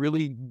seen some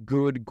really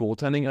good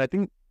goaltending. And I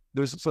think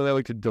there's something I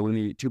like to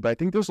delineate too. But I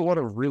think there's a lot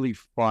of really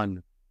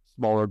fun,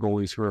 smaller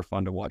goalies who are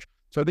fun to watch.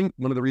 So I think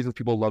one of the reasons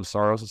people love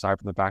Saros, aside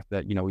from the fact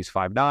that, you know, he's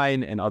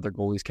 5'9" and other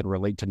goalies can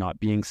relate to not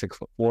being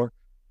 6'4",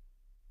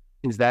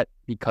 is that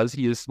because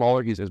he is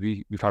smaller, as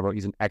we've talked about,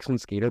 he's an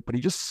excellent skater, but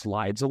he just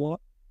slides a lot.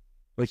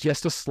 Like, he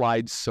has to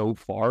slide so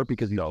far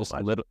because he's just a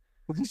little.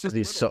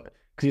 Because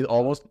he's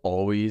almost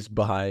always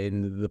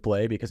behind the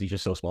play because he's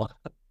just so small.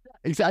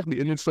 Exactly,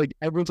 and it's like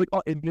everyone's like,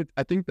 oh, and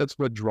I think that's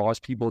what draws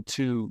people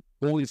to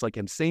goalies like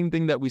him. Same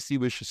thing that we see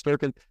with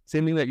Shesterkin.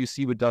 Same thing that you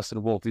see with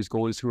Dustin Wolf. These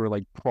goalies who are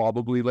like,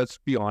 probably, let's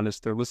be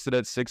honest, they're listed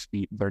at 6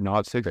 feet. They're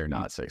not 6 feet. They're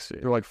not 6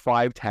 feet. They're like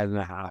 5'10" and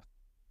a half,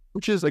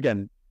 which is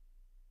again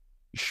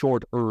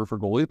shorter for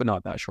goalies, but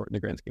not that short in the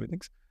grand scheme of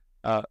things.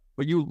 But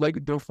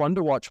they're fun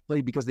to watch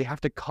play because they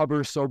have to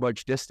cover so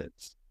much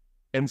distance,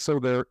 and so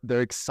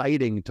they're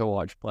exciting to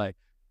watch play.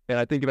 And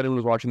I think if anyone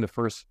was watching the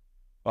first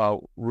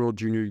World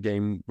Junior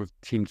game with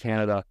Team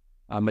Canada,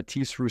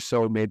 Matisse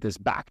Rousseau made this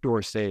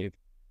backdoor save,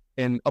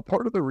 and a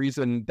part of the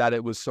reason that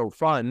it was so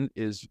fun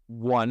is,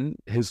 one,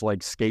 his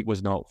like skate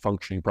was not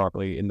functioning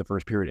properly in the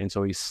first period, and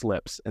so he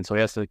slips, and so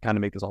he has to kind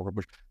of make this all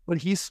push. But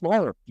he's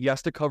smaller; he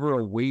has to cover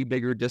a way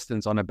bigger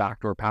distance on a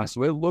backdoor pass,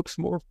 so it looks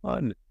more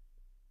fun.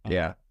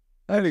 Yeah,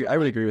 I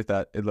would agree with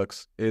that. It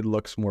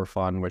looks more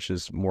fun, which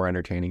is more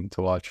entertaining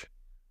to watch.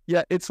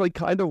 Yeah, it's like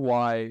kind of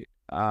why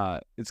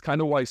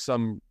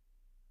some,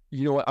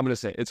 you know what I'm gonna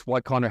say, it's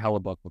why Connor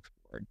Hellebuck looks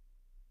boring.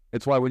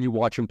 It's why when you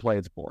watch him play,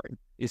 it's boring.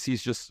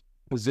 He's just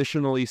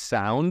positionally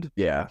sound.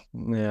 Yeah.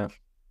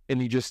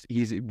 And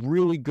he's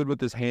really good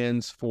with his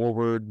hands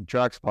forward,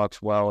 tracks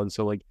pucks well, and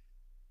so like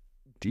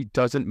he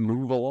doesn't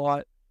move a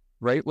lot,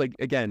 right? Like,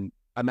 again,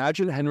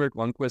 imagine Henrik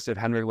Lundqvist if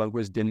Henrik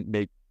Lundqvist didn't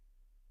make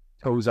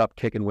toes up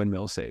kick and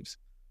windmill saves.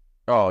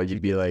 Oh,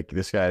 you'd be like,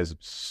 this guy's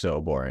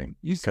so boring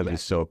because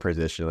he's so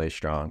positionally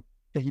strong.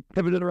 Yeah, he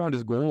pivoted around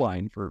his goal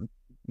line for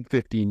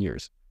 15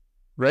 years,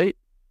 right?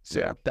 So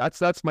yeah,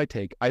 that's my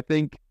take. I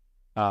think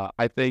the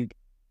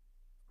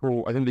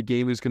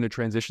game is going to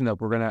transition.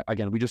 That we're going to,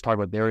 again, we just talked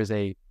about, there is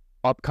a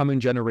upcoming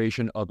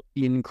generation of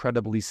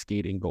incredibly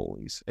skating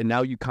goalies, and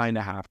now you kind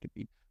of have to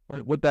be.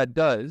 But what that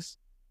does,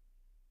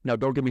 now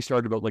don't get me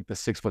started about like the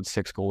 6'6"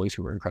 goalies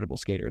who are incredible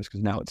skaters,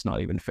 because now it's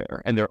not even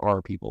fair, and there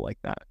are people like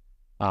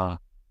that.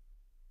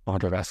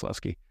 Andrei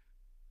Vasilevsky.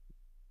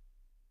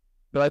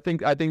 But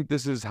I think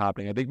this is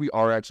happening. I think we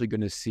are actually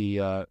going to see.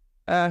 They're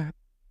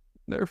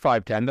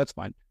 5'10". That's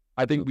fine.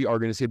 I think we are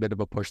going to see a bit of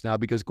a push now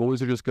because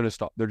goalies are just going to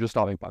stop. They're just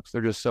stopping pucks.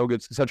 They're just so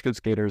good, such good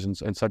skaters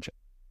and such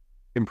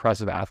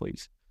impressive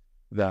athletes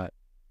that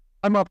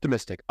I'm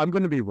optimistic. I'm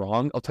going to be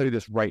wrong. I'll tell you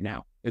this right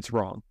now. It's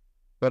wrong,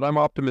 but I'm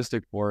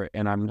optimistic for it,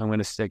 and I'm going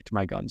to stick to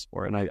my guns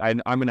for it,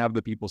 and I'm going to have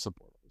the people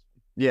support.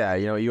 Yeah,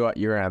 you know, you're going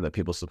to have the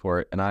people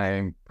support, and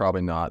I'm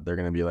probably not. They're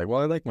going to be like,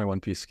 well, I like my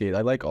one-piece skate.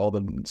 I like all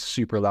the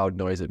super loud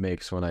noise it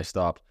makes when I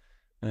stop.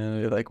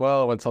 And you're like,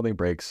 well, when something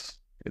breaks,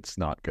 it's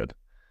not good.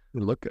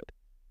 It look good.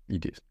 You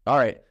do. All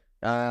right.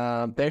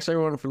 Thanks,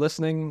 everyone, for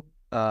listening,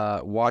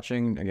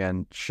 watching.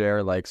 Again,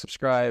 share, like,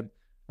 subscribe.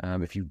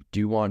 If you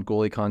do want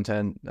goalie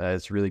content,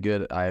 it's really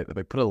good. I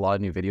put a lot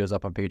of new videos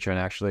up on Patreon,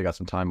 actually. I got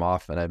some time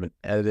off, and I've been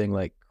editing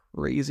like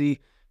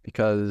crazy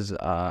because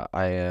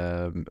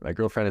my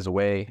girlfriend is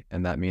away,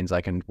 and that means I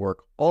can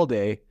work all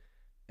day,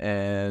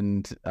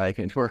 and I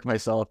can work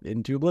myself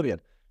into oblivion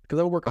because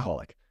I'm a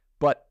workaholic.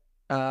 But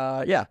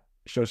yeah,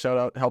 shout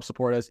out, help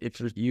support us.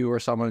 If you or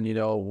someone you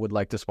know would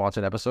like to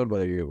sponsor an episode,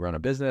 whether you run a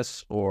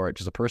business or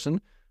just a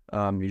person,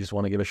 you just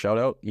want to give a shout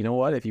out. You know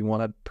what? If you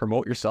want to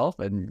promote yourself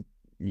and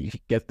you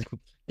get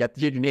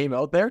your name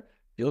out there,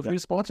 feel free to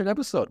sponsor an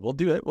episode. We'll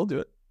do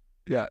it.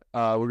 Yeah,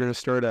 we're going to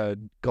start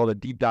called a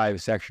deep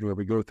dive section where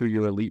we go through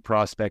your elite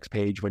prospects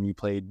page when you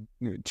played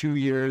 2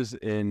 years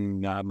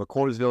in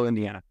McCorsville,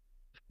 Indiana,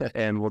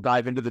 and we'll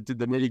dive into the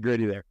nitty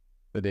gritty there.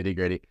 The nitty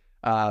gritty.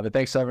 But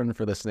thanks everyone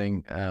for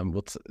listening.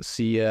 We'll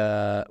see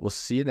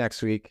you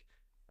next week.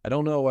 I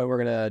don't know when we're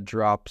gonna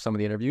drop some of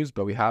the interviews,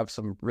 but we have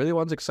some really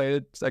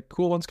excited, like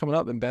cool ones coming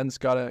up, and Ben's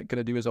gonna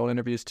do his own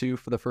interviews too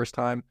for the first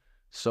time.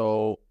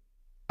 So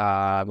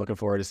I'm looking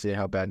forward to seeing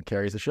how Ben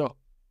carries the show.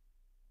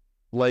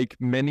 Like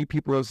many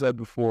people have said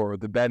before,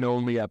 the Ben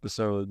only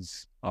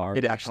episodes are.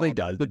 It actually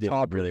does. It did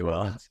really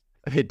well.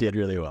 It did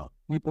really well.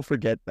 People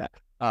forget that.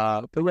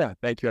 But yeah,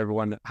 thank you,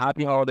 everyone.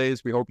 Happy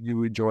holidays. We hope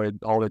you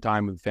enjoyed all the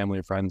time with family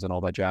and friends and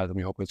all that jazz, and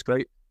we hope it's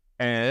great.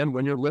 And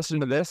when you're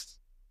listening to this,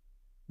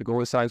 the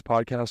Goalie Science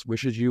Podcast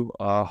wishes you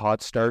a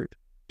hot start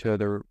to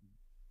the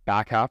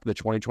back half of the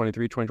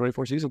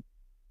 2023-2024 season.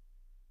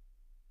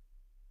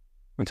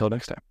 Until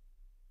next time.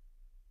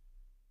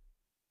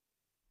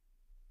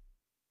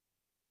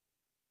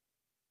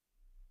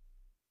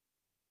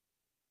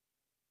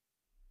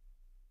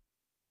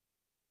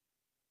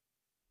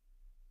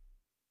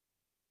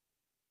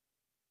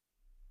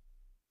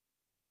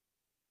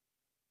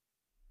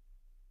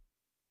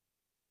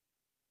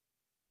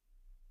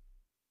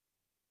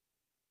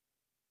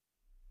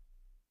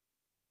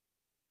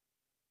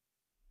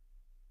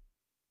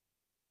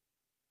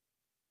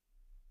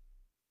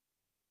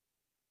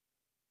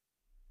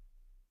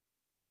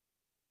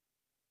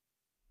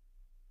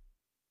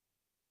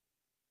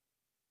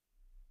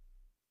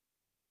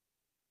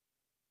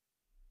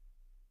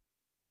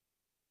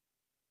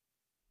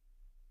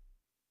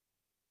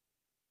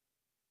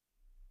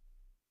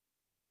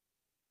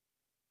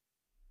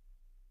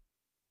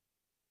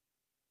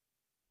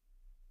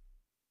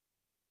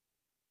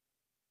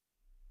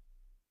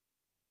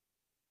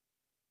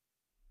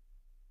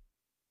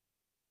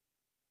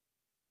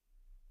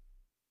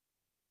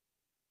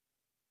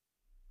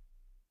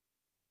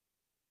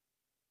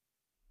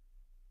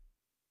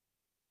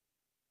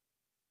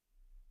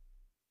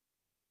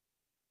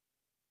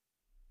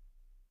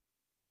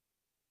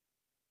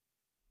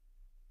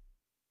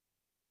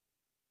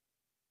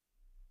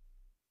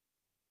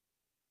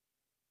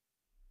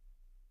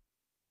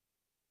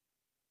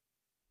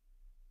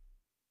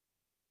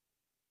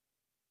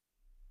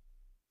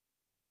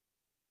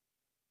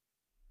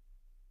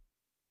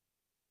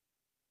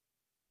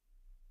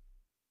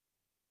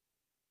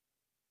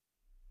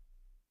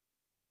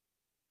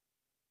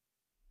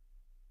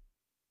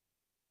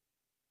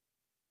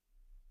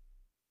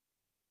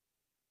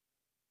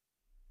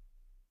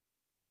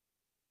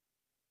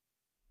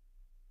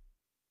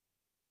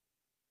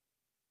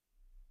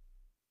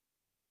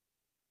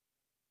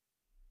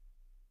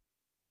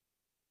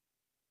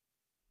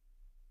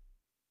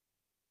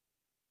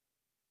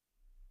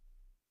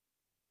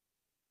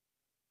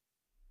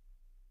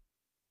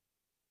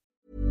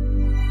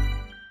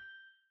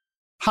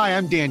 Hi,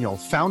 I'm Daniel,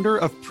 founder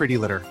of Pretty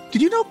Litter.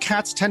 Did you know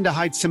cats tend to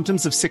hide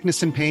symptoms of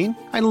sickness and pain?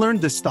 I learned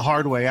this the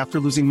hard way after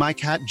losing my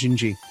cat,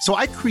 Gingy. So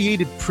I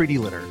created Pretty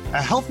Litter,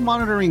 a health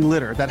monitoring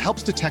litter that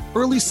helps detect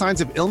early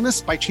signs of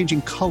illness by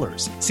changing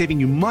colors, saving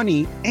you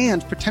money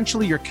and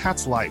potentially your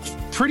cat's life.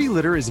 Pretty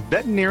Litter is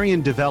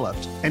veterinarian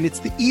developed, and it's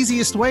the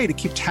easiest way to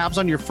keep tabs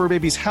on your fur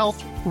baby's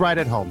health right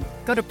at home.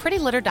 Go to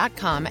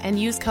prettylitter.com and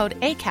use code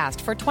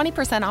ACAST for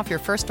 20% off your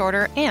first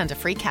order and a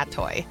free cat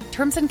toy.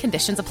 Terms and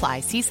conditions apply.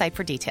 See site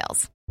for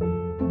details.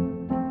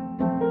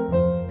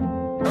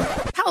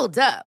 Hold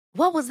up.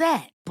 What was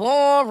that?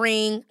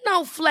 Boring.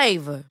 No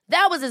flavor.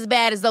 That was as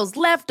bad as those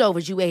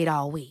leftovers you ate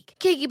all week.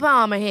 Keke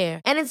Palmer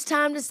here. And it's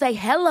time to say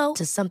hello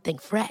to something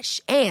fresh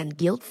and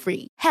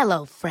guilt-free.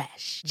 Hello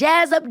Fresh.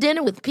 Jazz up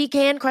dinner with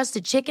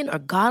pecan-crusted chicken or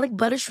garlic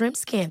butter shrimp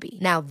scampi.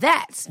 Now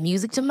that's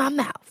music to my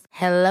mouth.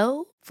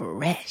 Hello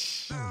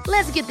Fresh.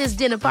 Let's get this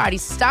dinner party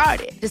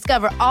started.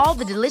 Discover all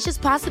the delicious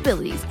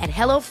possibilities at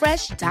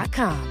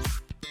hellofresh.com.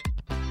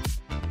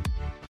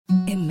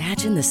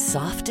 Imagine the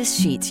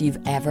softest sheets you've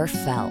ever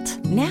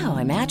felt. Now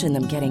imagine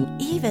them getting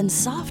even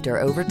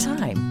softer over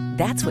time.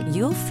 That's what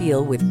you'll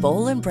feel with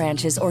Boll &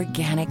 Branch's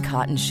organic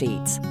cotton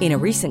sheets. In a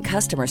recent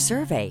customer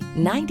survey,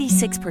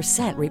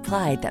 96%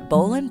 replied that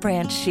Boll &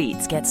 Branch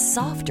sheets get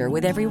softer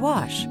with every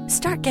wash.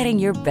 Start getting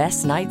your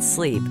best night's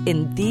sleep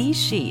in these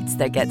sheets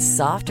that get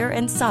softer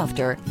and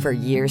softer for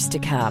years to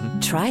come.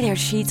 Try their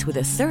sheets with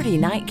a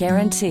 30-night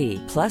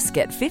guarantee. Plus,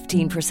 get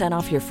 15%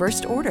 off your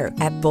first order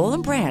at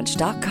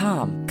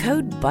bollandbranch.com.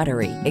 Code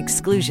BUTTERY.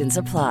 Exclusions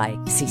apply.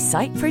 See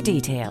site for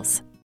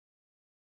details.